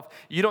yourself,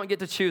 you don't get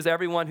to choose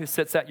everyone who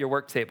sits at your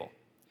work table.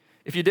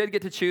 If you did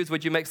get to choose,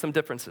 would you make some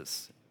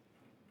differences?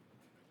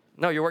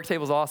 No, your work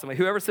table is awesome.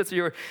 Whoever sits at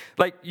your,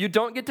 you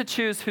don't get to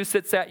choose who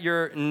sits at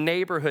your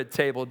neighborhood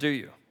table, do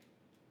you?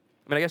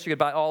 I mean, I guess you could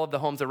buy all of the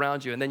homes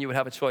around you and then you would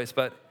have a choice,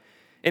 but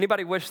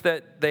anybody wish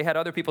that they had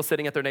other people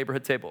sitting at their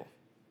neighborhood table?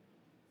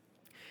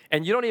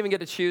 And you don't even get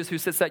to choose who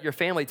sits at your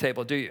family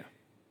table, do you?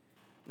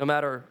 No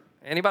matter,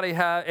 anybody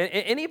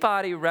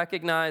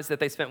recognize that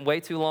they spent way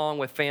too long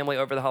with family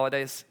over the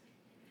holidays?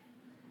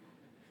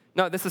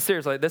 No, this is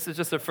seriously, this is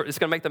just, it's going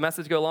to make the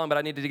message go long, but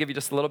I needed to give you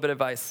just a little bit of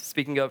advice.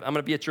 Speaking of, I'm going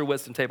to be at your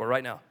wisdom table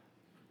right now.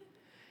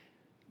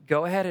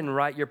 Go ahead and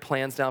write your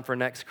plans down for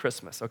next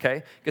Christmas,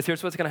 okay? Because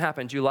here's what's going to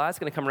happen. July is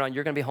going to come around,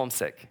 you're going to be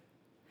homesick.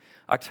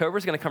 October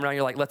is going to come around,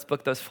 you're like, let's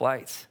book those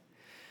flights.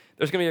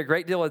 There's going to be a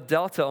great deal of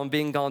delta on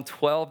being gone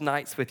 12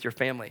 nights with your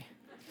family.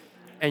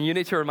 And you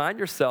need to remind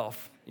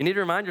yourself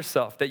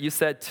that you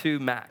said 2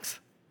 max.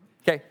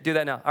 Okay, do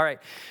that now. All right.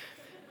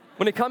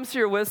 When it comes to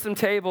your wisdom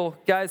table,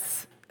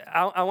 guys,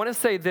 I want to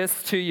say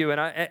this to you,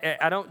 and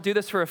I don't do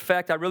this for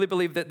effect. I really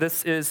believe that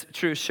this is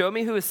true. Show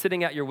me who is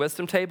sitting at your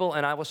wisdom table,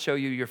 and I will show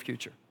you your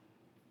future.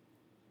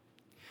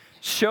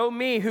 Show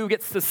me who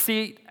gets a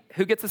seat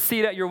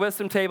at your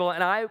wisdom table,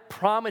 and I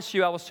promise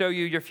you I will show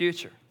you your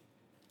future.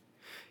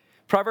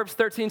 Proverbs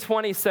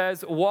 13:20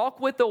 says, walk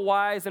with the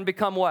wise and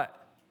become what?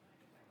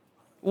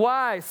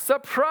 Wise.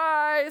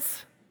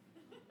 Surprise!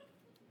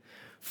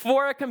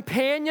 For a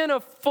companion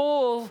of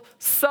fools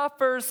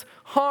suffers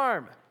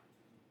harm.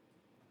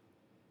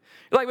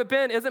 You're like, but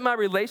Ben, isn't my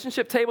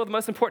relationship table the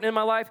most important in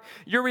my life?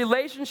 Your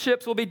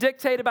relationships will be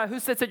dictated by who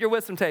sits at your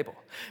wisdom table.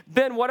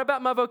 Ben, what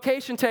about my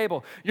vocation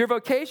table? Your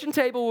vocation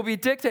table will be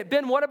dictated.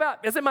 Ben,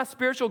 isn't my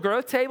spiritual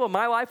growth table,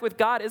 my life with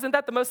God, isn't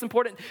that the most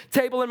important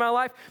table in my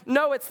life?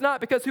 No, it's not,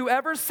 because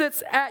whoever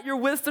sits at your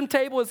wisdom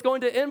table is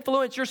going to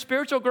influence your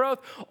spiritual growth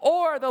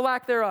or the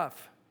lack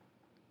thereof.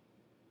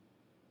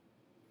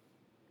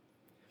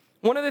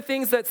 One of the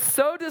things that's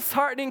so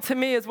disheartening to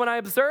me is when I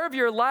observe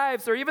your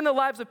lives, or even the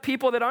lives of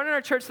people that aren't in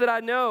our church that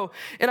I know,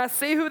 and I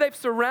see who they've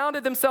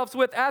surrounded themselves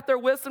with at their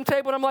wisdom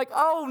table, and I'm like,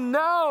 oh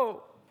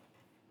no.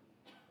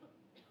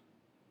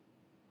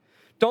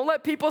 Don't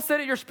let people sit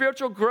at your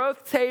spiritual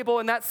growth table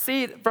in that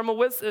seat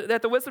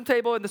at the wisdom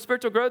table in the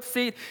spiritual growth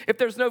seat if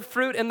there's no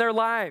fruit in their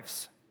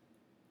lives.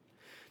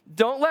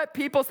 Don't let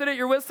people sit at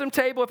your wisdom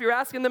table if you're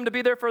asking them to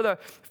be there for the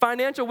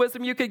financial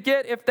wisdom you could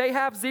get if they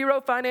have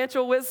zero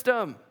financial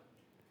wisdom.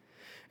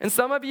 And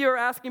some of you are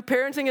asking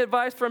parenting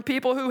advice from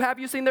people who have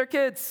you seen their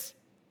kids?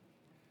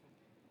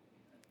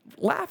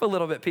 Laugh a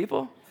little bit,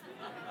 people.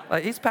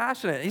 Like, he's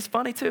passionate. He's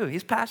funny too.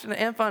 He's passionate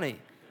and funny.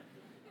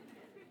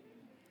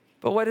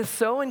 But what is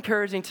so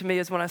encouraging to me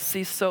is when I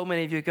see so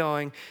many of you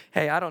going,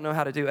 hey, I don't know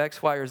how to do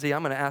X, Y, or Z.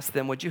 I'm going to ask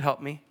them, would you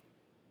help me?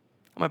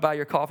 I'm going to buy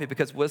your coffee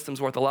because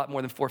wisdom's worth a lot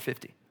more than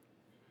 $4.50.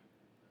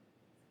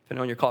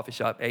 Depending on your coffee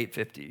shop,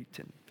 $8.50,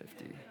 $10.50.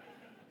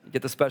 You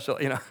get the special,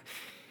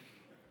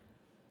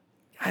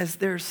 Guys,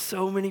 there's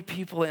so many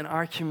people in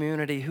our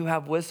community who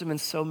have wisdom in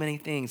so many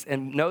things.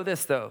 And know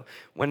this, though.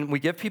 When we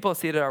give people a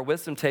seat at our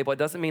wisdom table, it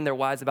doesn't mean they're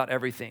wise about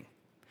everything.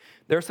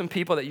 There are some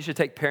people that you should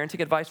take parenting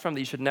advice from that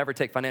you should never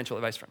take financial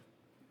advice from.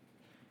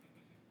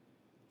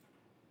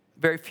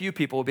 Very few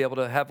people will be able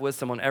to have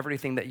wisdom on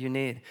everything that you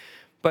need.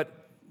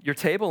 But your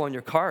table on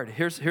your card,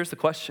 here's the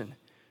question.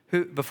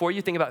 Before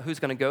you think about who's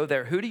going to go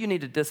there, who do you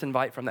need to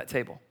disinvite from that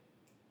table?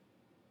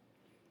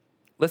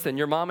 Listen,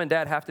 your mom and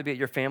dad have to be at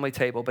your family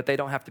table, but they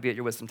don't have to be at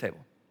your wisdom table.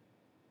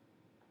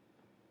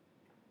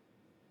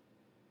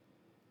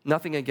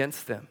 Nothing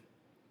against them.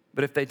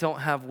 But if they don't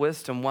have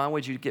wisdom, why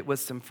would you get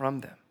wisdom from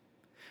them?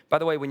 By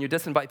the way, when you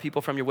disinvite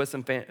people from your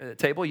wisdom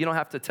table, you don't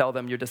have to tell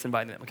them you're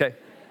disinviting them, okay?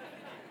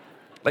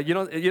 Like you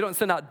don't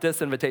send out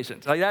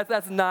disinvitations. Like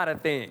that's not a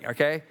thing,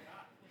 okay?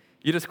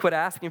 You just quit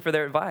asking for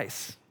their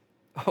advice,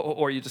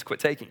 or you just quit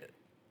taking it.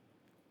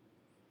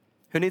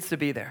 Who needs to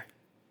be there?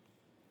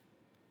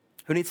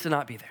 Who needs to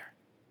not be there?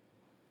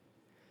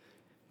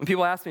 When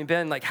people ask me,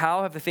 Ben, like,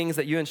 how have the things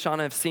that you and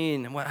Shauna have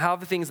seen, and how have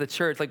the things of the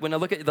church, like when I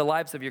look at the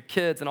lives of your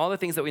kids and all the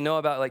things that we know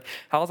about, like,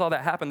 how has all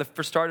that happened?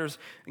 For starters,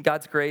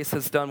 God's grace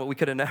has done what we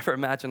could have never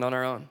imagined on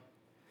our own.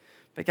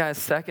 But guys,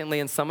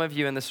 secondly, and some of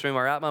you in this room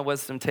are at my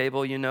wisdom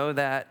table, you know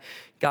that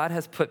God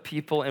has put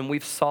people, and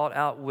we've sought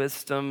out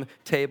wisdom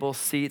table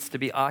seats to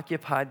be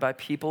occupied by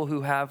people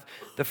who have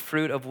the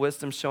fruit of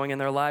wisdom showing in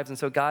their lives. And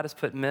so God has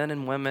put men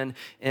and women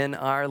in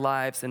our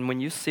lives. And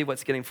when you see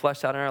what's getting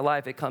fleshed out in our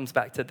life, it comes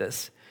back to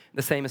this.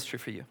 The same is true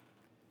for you.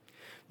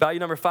 Value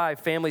number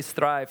 5, families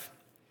thrive.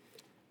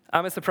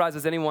 I'm as surprised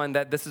as anyone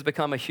that this has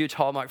become a huge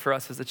hallmark for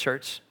us as a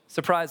church.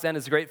 Surprised and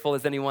as grateful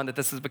as anyone that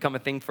this has become a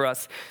thing for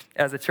us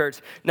as a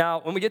church. Now,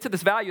 when we get to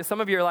this value,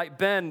 some of you are like,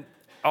 Ben,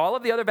 all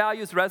of the other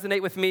values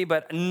resonate with me,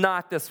 but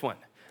not this one.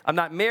 I'm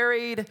not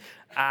married,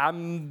 I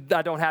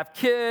don't have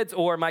kids,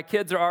 or my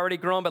kids are already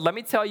grown, but let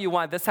me tell you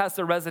why this has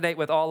to resonate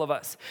with all of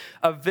us.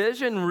 A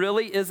vision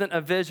really isn't a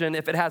vision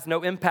if it has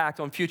no impact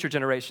on future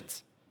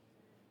generations.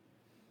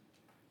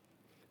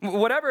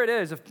 Whatever it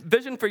is, a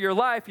vision for your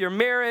life, your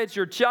marriage,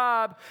 your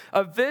job,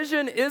 a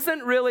vision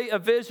isn't really a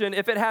vision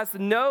if it has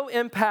no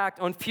impact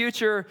on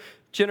future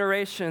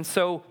generations.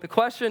 So the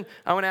question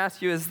I want to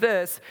ask you is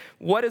this: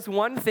 what is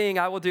one thing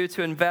I will do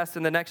to invest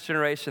in the next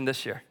generation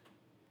this year?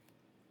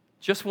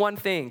 Just one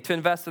thing to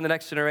invest in the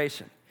next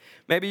generation.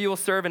 Maybe you will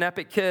serve in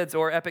Epic Kids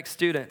or Epic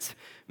Students.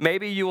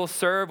 Maybe you will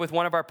serve with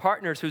one of our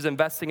partners who's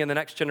investing in the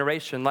next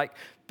generation, like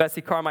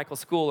Bessie Carmichael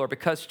School or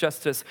Because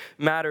Justice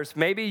Matters.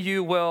 Maybe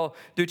you will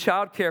do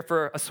childcare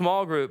for a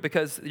small group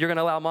because you're going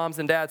to allow moms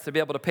and dads to be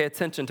able to pay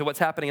attention to what's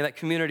happening in that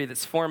community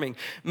that's forming.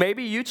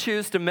 Maybe you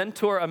choose to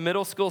mentor a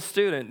middle school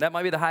student. That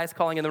might be the highest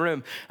calling in the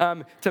room.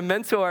 To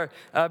mentor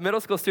a middle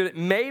school student.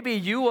 Maybe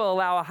you will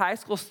allow a high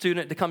school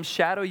student to come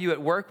shadow you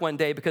at work one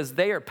day because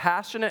they are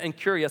passionate and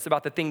curious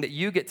about the thing that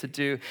you get to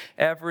do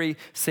every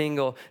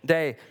single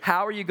day.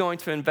 How are you going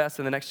to invest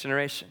in the next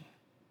generation?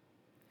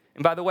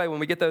 And by the way, when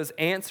we get those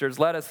answers,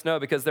 let us know,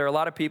 because there are a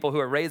lot of people who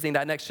are raising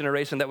that next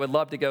generation that would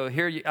love to go,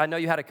 here, I know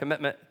you had a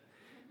commitment.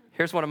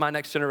 Here's one of my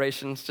next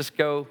generations. Just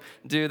go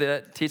do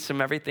that. Teach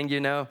them everything you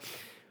know.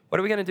 What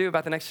are we going to do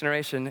about the next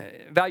generation?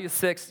 Value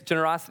 6,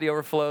 generosity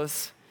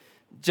overflows.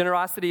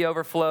 Generosity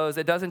overflows.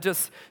 It doesn't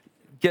just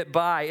get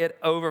by. It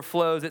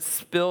overflows. It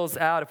spills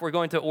out. If we're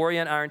going to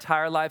orient our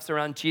entire lives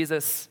around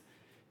Jesus,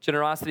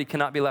 generosity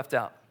cannot be left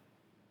out.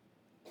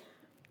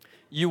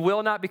 You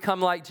will not become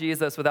like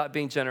Jesus without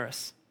being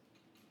generous.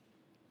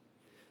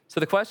 So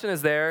the question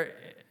is there,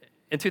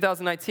 in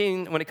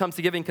 2019, when it comes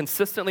to giving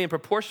consistently and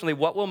proportionally,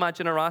 what will my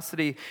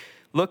generosity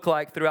look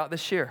like throughout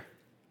this year?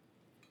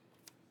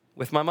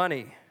 With my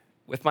money,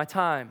 with my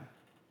time,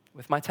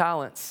 with my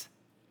talents.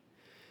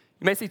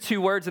 You may see 2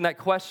 words in that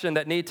question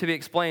that need to be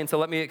explained, so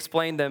let me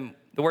explain them.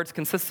 The words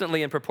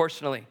consistently and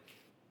proportionally.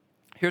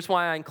 Here's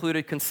why I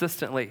included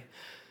consistently.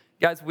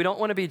 Guys, we don't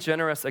want to be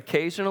generous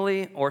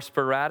occasionally or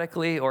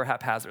sporadically or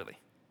haphazardly.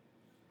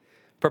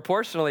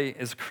 Proportionally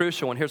is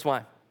crucial, and here's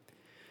why.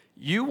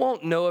 You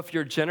won't know if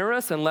you're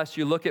generous unless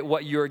you look at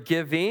what you're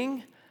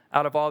giving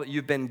out of all that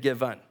you've been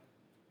given.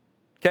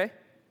 Okay?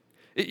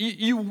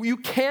 You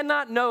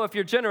cannot know if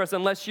you're generous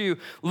unless you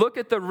look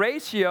at the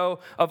ratio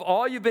of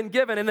all you've been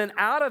given, and then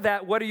out of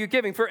that, what are you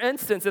giving? For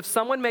instance, if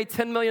someone made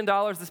 $10 million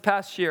this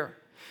past year,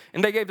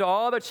 and they gave to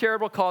all their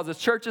charitable causes,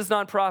 churches,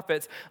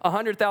 nonprofits,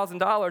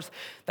 $100,000,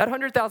 that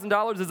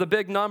 $100,000 is a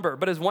big number,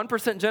 but is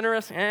 1%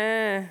 generous?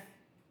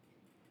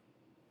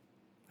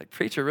 Like,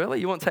 preacher, really?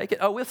 You won't take it?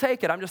 Oh, we'll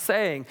take it. I'm just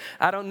saying.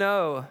 I don't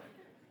know.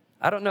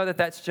 I don't know that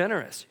that's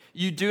generous.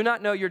 You do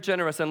not know you're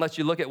generous unless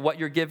you look at what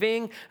you're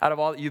giving out of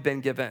all that you've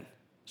been given.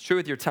 It's true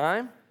with your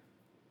time.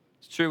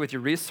 It's true with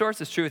your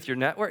resources. It's true with your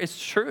network.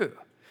 It's true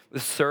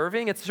with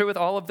serving. It's true with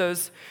all of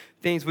those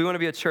things. We want to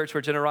be a church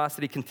where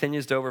generosity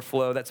continues to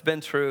overflow. That's been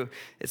true.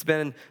 It's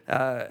been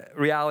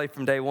reality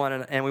from day one,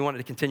 and we want it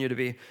to continue to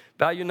be.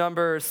 Value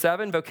number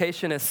 7,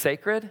 vocation is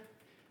sacred.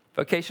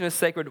 Vocation is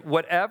sacred.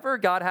 Whatever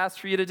God has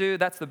for you to do,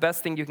 that's the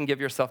best thing you can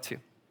give yourself to.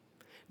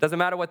 Doesn't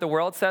matter what the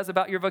world says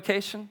about your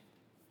vocation.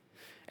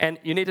 And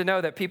you need to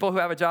know that people who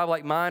have a job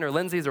like mine or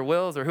Lindsay's or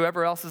Will's or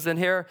whoever else is in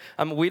here,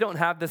 we don't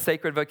have the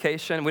sacred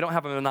vocation. We don't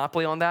have a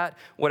monopoly on that.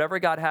 Whatever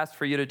God has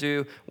for you to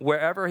do,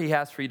 wherever he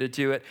has for you to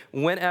do it,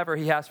 whenever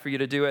he has for you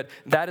to do it,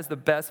 that is the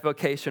best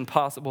vocation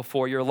possible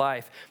for your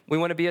life. We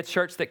want to be a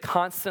church that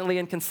constantly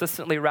and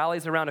consistently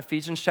rallies around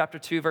Ephesians chapter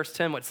 2, verse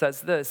 10, which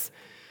says this: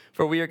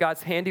 "For we are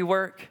God's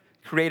handiwork,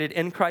 created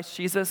in Christ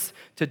Jesus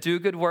to do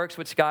good works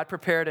which God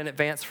prepared in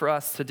advance for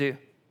us to do."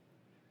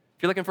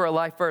 If you're looking for a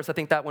life verse, I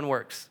think that one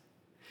works.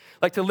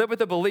 Like, to live with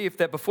the belief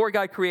that before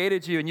God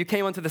created you and you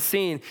came onto the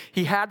scene,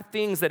 he had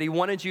things that he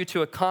wanted you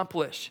to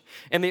accomplish.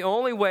 And the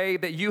only way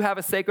that you have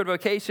a sacred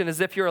vocation is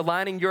if you're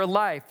aligning your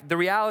life, the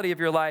reality of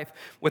your life,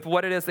 with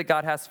what it is that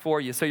God has for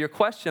you. So your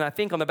question, I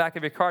think, on the back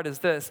of your card is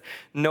this: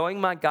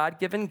 knowing my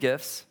God-given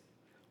gifts,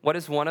 what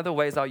is one of the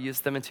ways I'll use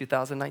them in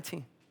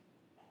 2019?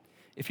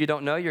 If you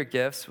don't know your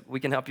gifts, we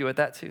can help you with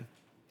that too.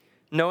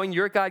 Knowing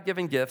your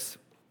God-given gifts,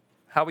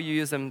 how will you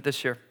use them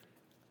this year?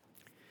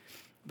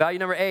 Value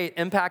number 8,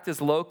 impact is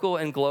local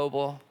and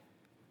global.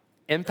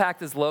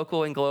 Impact is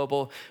local and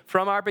global.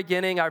 From our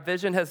beginning, our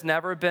vision has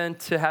never been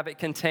to have it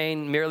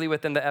contained merely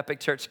within the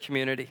Epic Church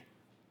community.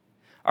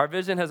 Our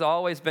vision has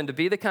always been to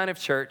be the kind of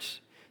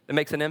church that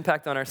makes an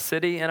impact on our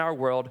city and our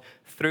world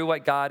through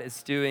what God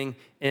is doing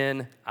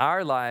in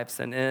our lives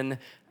and in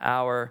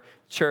our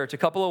church. A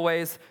couple of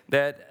ways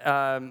that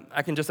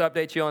I can just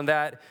update you on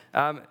that.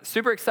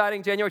 Super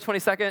exciting, January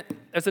 22nd,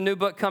 there's a new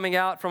book coming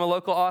out from a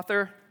local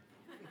author.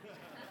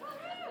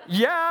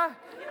 Yeah.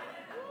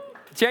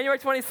 January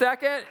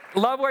 22nd,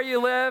 Love Where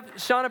You Live,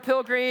 Shauna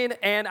Pilgreen,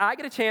 and I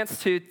get a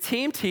chance to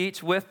team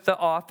teach with the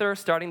author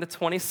starting the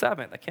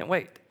 27th. I can't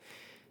wait.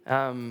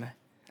 I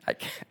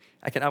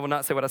will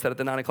not say what I said at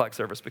the 9 o'clock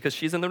service because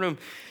she's in the room.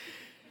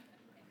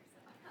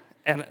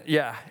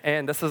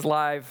 And this is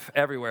live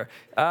everywhere.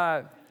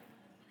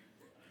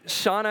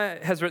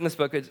 Shauna has written this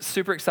book. It's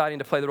super exciting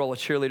to play the role of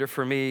cheerleader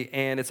for me,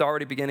 and it's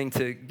already beginning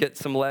to get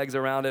some legs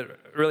around it,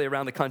 really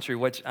around the country,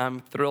 which I'm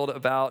thrilled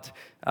about.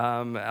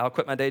 I'll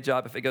quit my day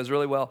job if it goes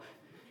really well.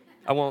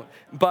 I won't.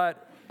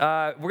 But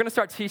we're going to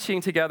start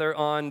teaching together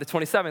on the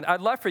 27th. I'd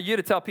love for you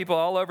to tell people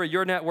all over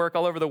your network,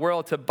 all over the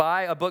world, to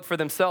buy a book for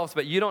themselves,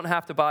 but you don't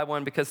have to buy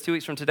one because 2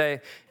 weeks from today,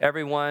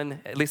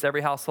 everyone, at least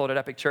every household at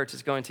Epic Church,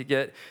 is going to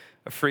get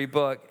a free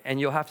book, and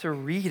you'll have to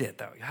read it,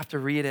 though. You have to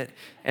read it,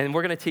 and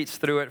we're going to teach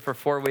through it for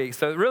 4 weeks.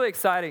 So really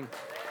exciting.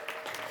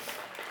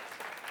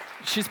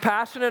 She's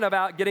passionate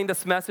about getting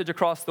this message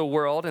across the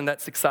world, and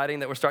that's exciting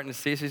that we're starting to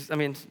see. She's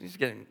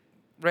getting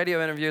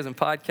radio interviews and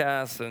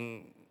podcasts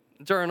and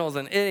journals,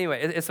 and anyway,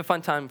 it's a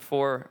fun time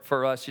for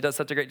us. She does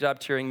such a great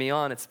job cheering me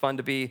on. It's fun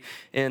to be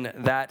in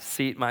that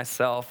seat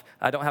myself.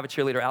 I don't have a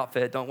cheerleader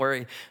outfit, don't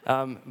worry,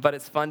 but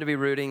it's fun to be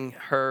rooting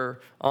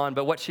her on.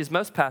 But what she's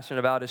most passionate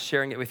about is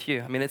sharing it with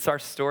you. I mean, it's our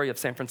story of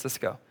San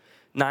Francisco.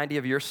 90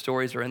 of your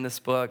stories are in this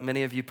book.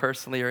 Many of you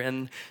personally are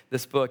in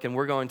this book, and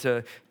we're going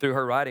to, through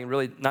her writing,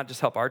 really not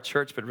just help our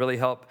church, but really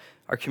help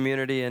our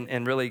community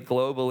and really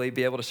globally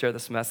be able to share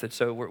this message.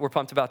 So we're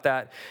pumped about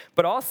that.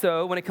 But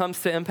also, when it comes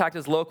to Impact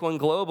as local and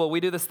global, we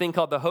do this thing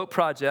called the Hope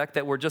Project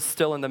that we're just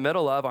still in the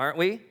middle of, aren't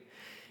we?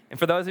 And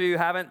for those of you who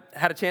haven't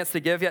had a chance to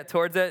give yet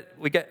towards it,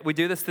 we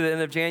do this to the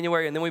end of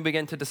January, and then we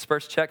begin to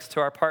disperse checks to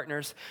our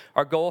partners.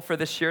 Our goal for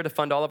this year to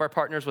fund all of our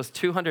partners was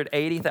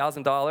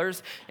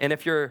 $280,000. And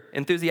if you're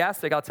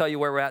enthusiastic, I'll tell you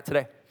where we're at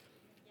today.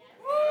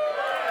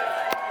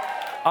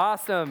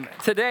 Awesome.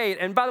 Today,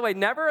 and by the way,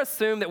 never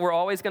assume that we're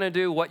always going to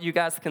do what you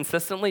guys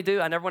consistently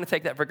do. I never want to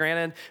take that for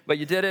granted, but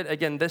you did it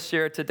again this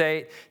year to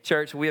date.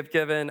 Church, we have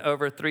given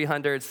over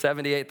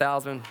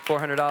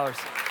 $378,400.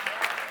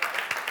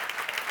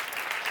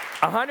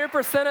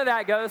 100% of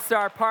that goes to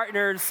our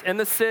partners in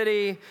the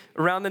city,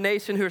 around the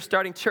nation who are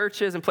starting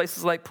churches in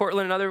places like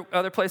Portland and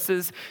other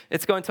places.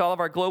 It's going to all of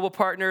our global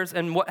partners.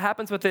 And what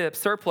happens with the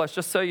surplus,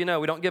 just so you know,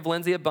 we don't give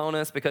Lindsay a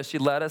bonus because she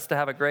led us to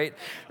have a great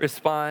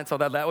response,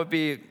 although that would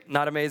be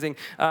not amazing.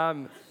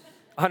 100%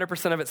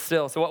 of it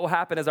still. So what will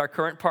happen is our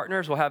current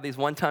partners will have these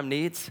one-time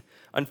needs.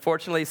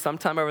 Unfortunately,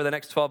 sometime over the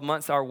next 12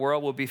 months, our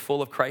world will be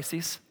full of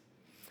crises.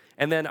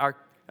 And then our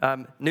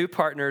new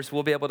partners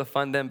will be able to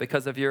fund them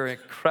because of your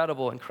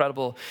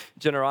incredible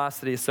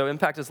generosity. So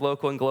Impact is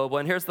local and global.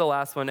 And here's the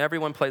last one.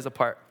 Everyone plays a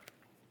part.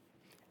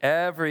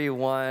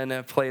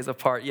 Everyone plays a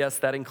part. Yes,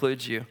 that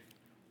includes you.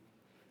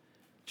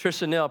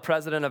 Tricia Neal,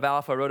 president of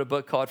Alpha, wrote a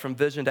book called From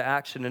Vision to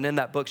Action. And in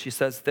that book, she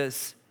says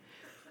this: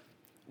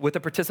 with the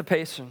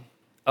participation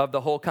of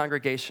the whole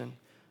congregation,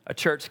 a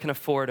church can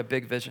afford a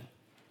big vision.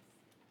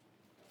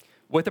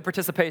 With the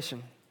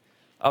participation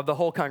of the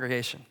whole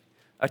congregation,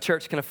 a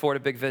church can afford a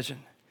big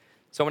vision.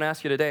 So I want to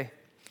ask you today,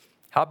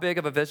 how big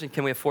of a vision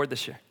can we afford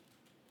this year?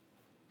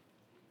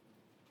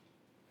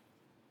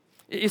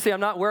 You see, I'm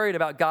not worried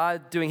about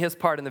God doing his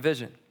part in the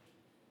vision.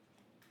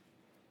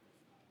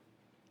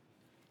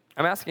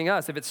 I'm asking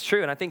us if it's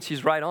true, and I think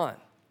she's right on.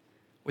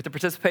 With the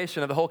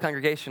participation of the whole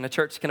congregation, a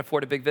church can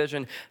afford a big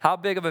vision. How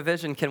big of a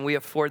vision can we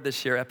afford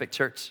this year, Epic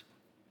Church?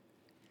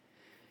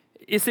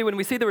 You see, when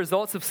we see the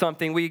results of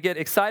something, we get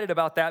excited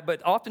about that,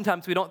 but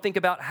oftentimes we don't think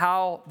about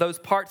how those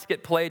parts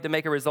get played to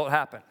make a result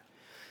happen.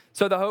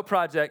 So the Hope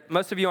Project,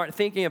 most of you aren't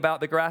thinking about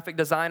the graphic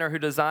designer who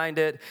designed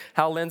it,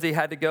 how Lindsay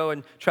had to go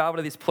and travel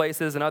to these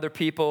places and other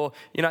people.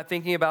 You're not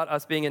thinking about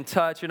us being in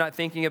touch. You're not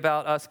thinking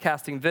about us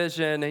casting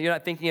vision. And you're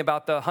not thinking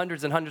about the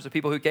hundreds and hundreds of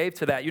people who gave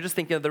to that. You're just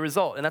thinking of the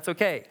result, and that's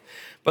okay.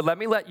 But let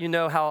me let you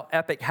know how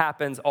Epic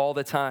happens all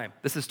the time.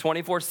 This is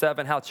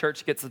 24/7 how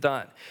church gets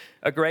done.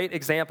 A great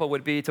example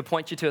would be to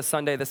point you to a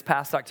Sunday this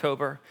past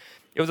October.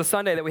 It was a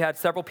Sunday that we had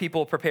several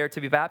people prepared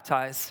to be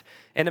baptized.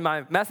 And in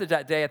my message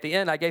that day, at the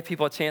end, I gave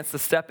people a chance to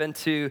step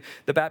into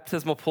the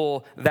baptismal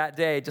pool that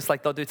day, just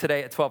like they'll do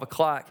today at 12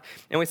 o'clock.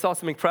 And we saw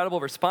some incredible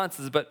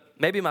responses, but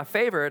maybe my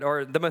favorite,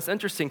 or the most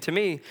interesting to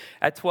me,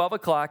 at 12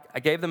 o'clock, I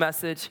gave the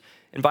message,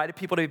 invited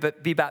people to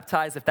be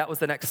baptized if that was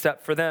the next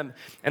step for them.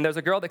 And there's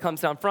a girl that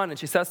comes down front, and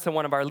she says to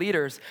one of our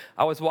leaders,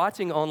 I was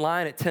watching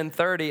online at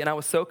 10:30, and I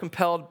was so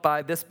compelled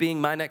by this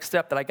being my next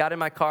step that I got in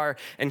my car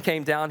and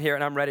came down here,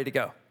 and I'm ready to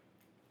go.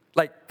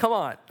 Like, come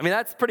on. I mean,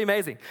 that's pretty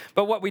amazing.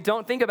 But what we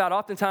don't think about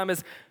oftentimes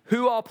is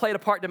who all played a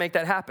part to make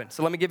that happen.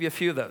 So let me give you a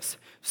few of those.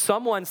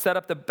 Someone set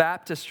up the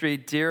baptistry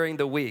during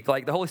the week.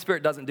 Like, the Holy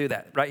Spirit doesn't do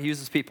that, right? He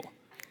uses people.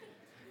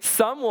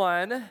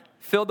 Someone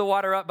filled the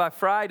water up by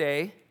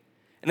Friday,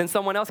 and then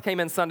someone else came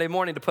in Sunday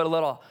morning to put a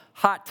little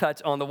hot touch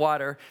on the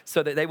water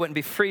so that they wouldn't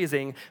be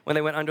freezing when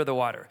they went under the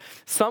water.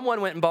 Someone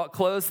went and bought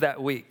clothes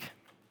that week.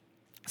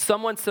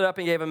 Someone stood up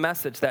and gave a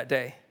message that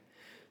day.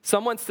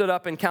 Someone stood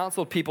up and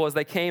counseled people as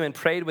they came and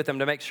prayed with them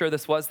to make sure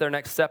this was their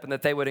next step and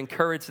that they would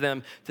encourage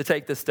them to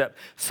take this step.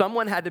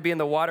 Someone had to be in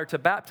the water to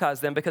baptize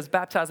them because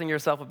baptizing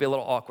yourself would be a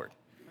little awkward.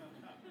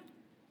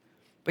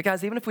 But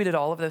guys, even if we did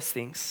all of those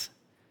things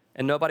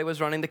and nobody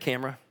was running the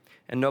camera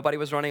and nobody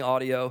was running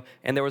audio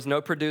and there was no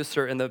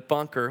producer in the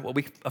bunker, what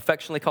we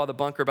affectionately call the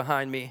bunker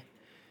behind me,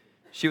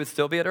 she would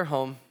still be at her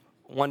home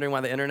wondering why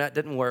the internet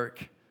didn't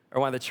work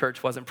or why the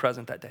church wasn't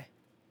present that day.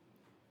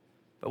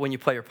 But when you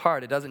play your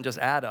part, it doesn't just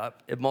add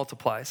up, it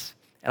multiplies.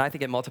 And I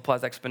think it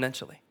multiplies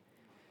exponentially.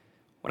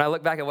 When I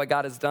look back at what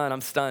God has done,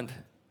 I'm stunned.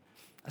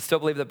 I still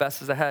believe the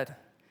best is ahead.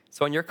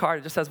 So on your card,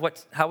 it just says,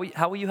 how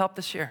will you help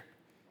this year?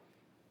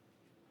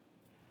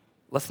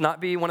 Let's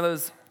not be one of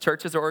those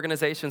churches or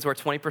organizations where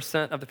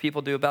 20% of the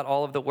people do about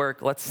all of the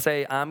work. Let's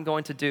say, I'm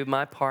going to do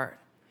my part.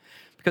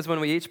 Because when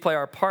we each play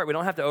our part, we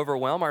don't have to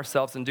overwhelm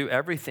ourselves and do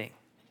everything.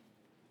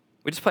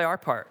 We just play our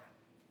part.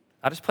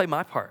 I just play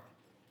my part.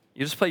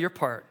 You just play your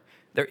part.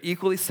 They're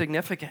equally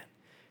significant,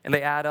 and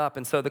they add up.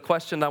 And so the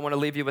question I want to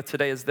leave you with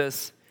today is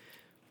this: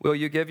 will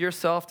you give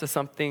yourself to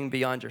something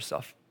beyond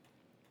yourself?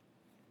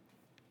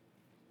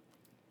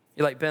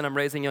 You're like, Ben, I'm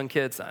raising young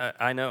kids.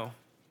 I know.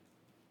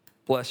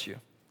 Bless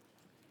you.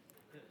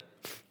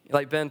 You're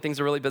like, Ben, things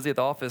are really busy at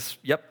the office.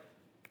 Yep.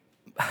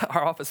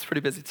 Our office is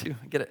pretty busy too.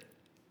 I get it.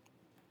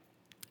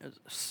 There's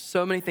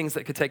so many things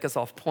that could take us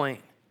off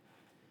point.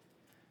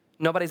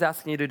 Nobody's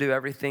asking you to do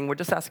everything. We're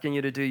just asking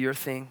you to do your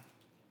thing.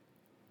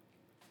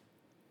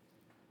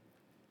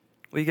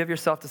 Will you give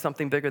yourself to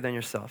something bigger than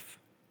yourself?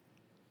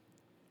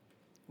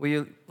 Will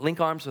you link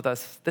arms with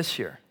us this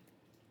year?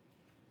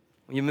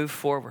 Will you move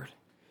forward,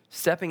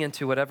 stepping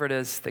into whatever it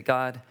is that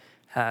God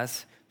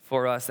has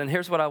for us? And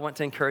here's what I want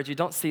to encourage you.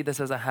 Don't see this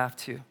as a have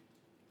to.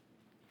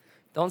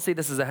 Don't see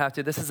this as a have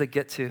to. This is a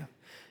get to.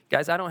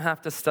 Guys, I don't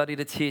have to study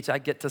to teach. I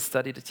get to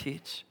study to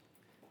teach.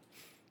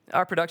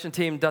 Our production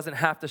team doesn't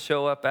have to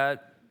show up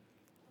at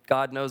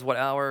God knows what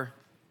hour.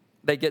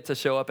 They get to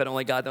show up at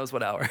only God knows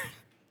what hour.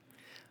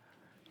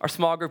 Our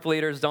small group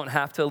leaders don't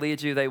have to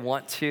lead you, they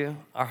want to.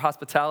 Our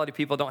hospitality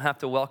people don't have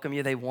to welcome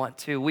you, they want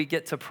to. We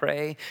get to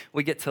pray,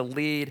 we get to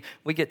lead,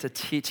 we get to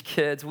teach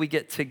kids, we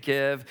get to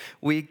give,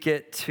 we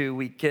get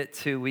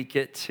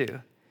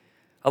to.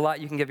 A lot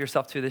you can give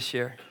yourself to this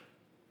year.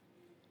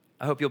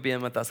 I hope you'll be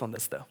in with us on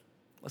this though.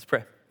 Let's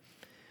pray.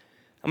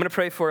 I'm gonna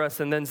pray for us,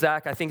 and then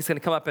Zach, I think, is gonna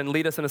come up and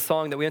lead us in a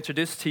song that we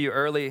introduced to you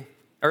earlier,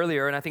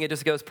 and I think it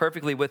just goes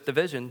perfectly with the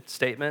vision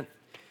statement.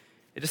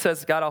 It just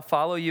says, God, I'll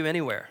follow you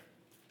anywhere.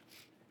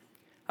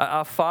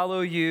 I'll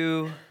follow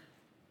you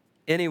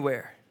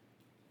anywhere.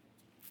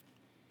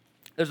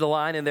 There's a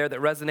line in there that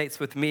resonates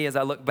with me as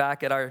I look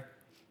back at our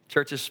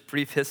church's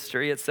brief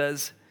history. It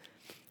says,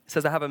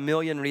 I have a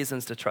million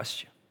reasons to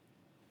trust you.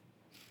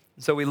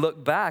 So we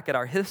look back at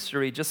our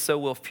history just so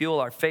we'll fuel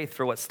our faith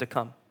for what's to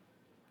come.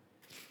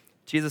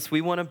 Jesus,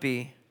 we want to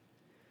be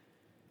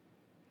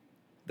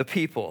the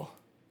people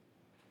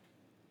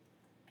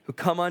who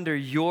come under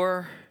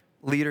your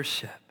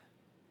leadership,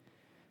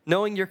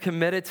 knowing you're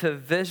committed to a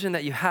vision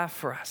that you have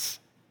for us.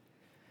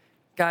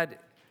 God,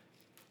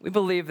 we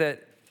believe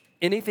that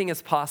anything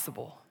is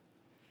possible.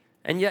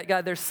 And yet,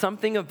 God, there's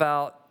something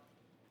about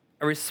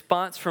a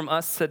response from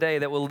us today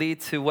that will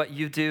lead to what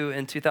you do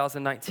in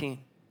 2019.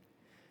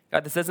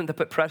 God, this isn't to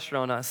put pressure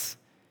on us,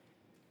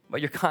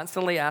 but you're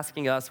constantly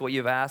asking us what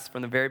you've asked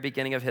from the very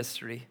beginning of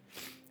history.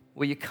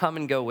 Will you come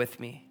and go with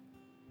me?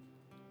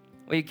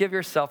 Will you give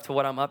yourself to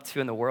what I'm up to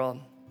in the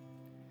world?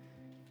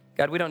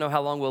 God, we don't know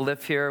how long we'll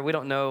live here. We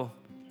don't know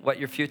what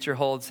your future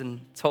holds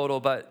in total,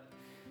 but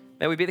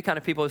may we be the kind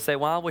of people who say,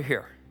 while we're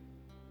here,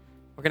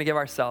 we're going to give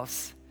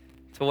ourselves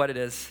to what it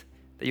is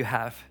that you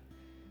have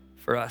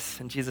for us.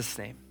 In Jesus'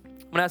 name. I'm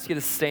going to ask you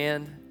to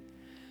stand.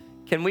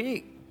 Can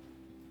we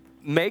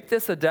make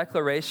this a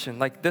declaration?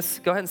 Like this,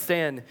 go ahead and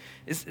stand.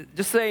 It's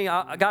just saying,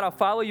 God, I'll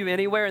follow you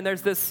anywhere. And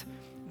there's this,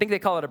 I think they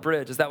call it a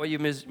bridge. Is that what you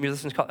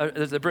musicians call it?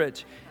 There's a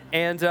bridge.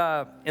 And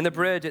in the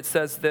bridge, it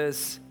says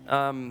this,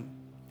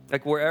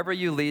 like wherever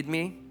you lead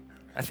me,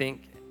 I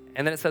think.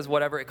 And then it says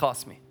whatever it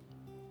costs me.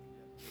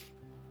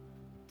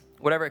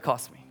 Whatever it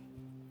costs me.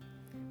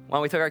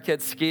 When we took our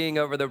kids skiing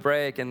over the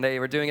break and they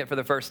were doing it for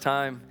the first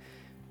time,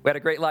 we had a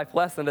great life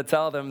lesson to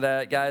tell them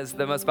that, guys,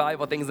 the most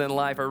valuable things in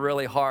life are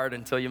really hard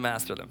until you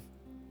master them,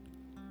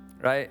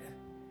 right?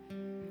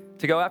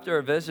 To go after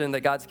a vision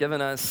that God's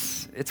given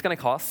us, it's going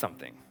to cost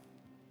something.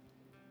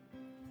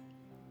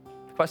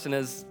 The question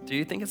is, do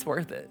you think it's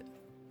worth it?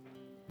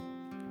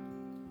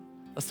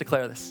 Let's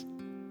declare this.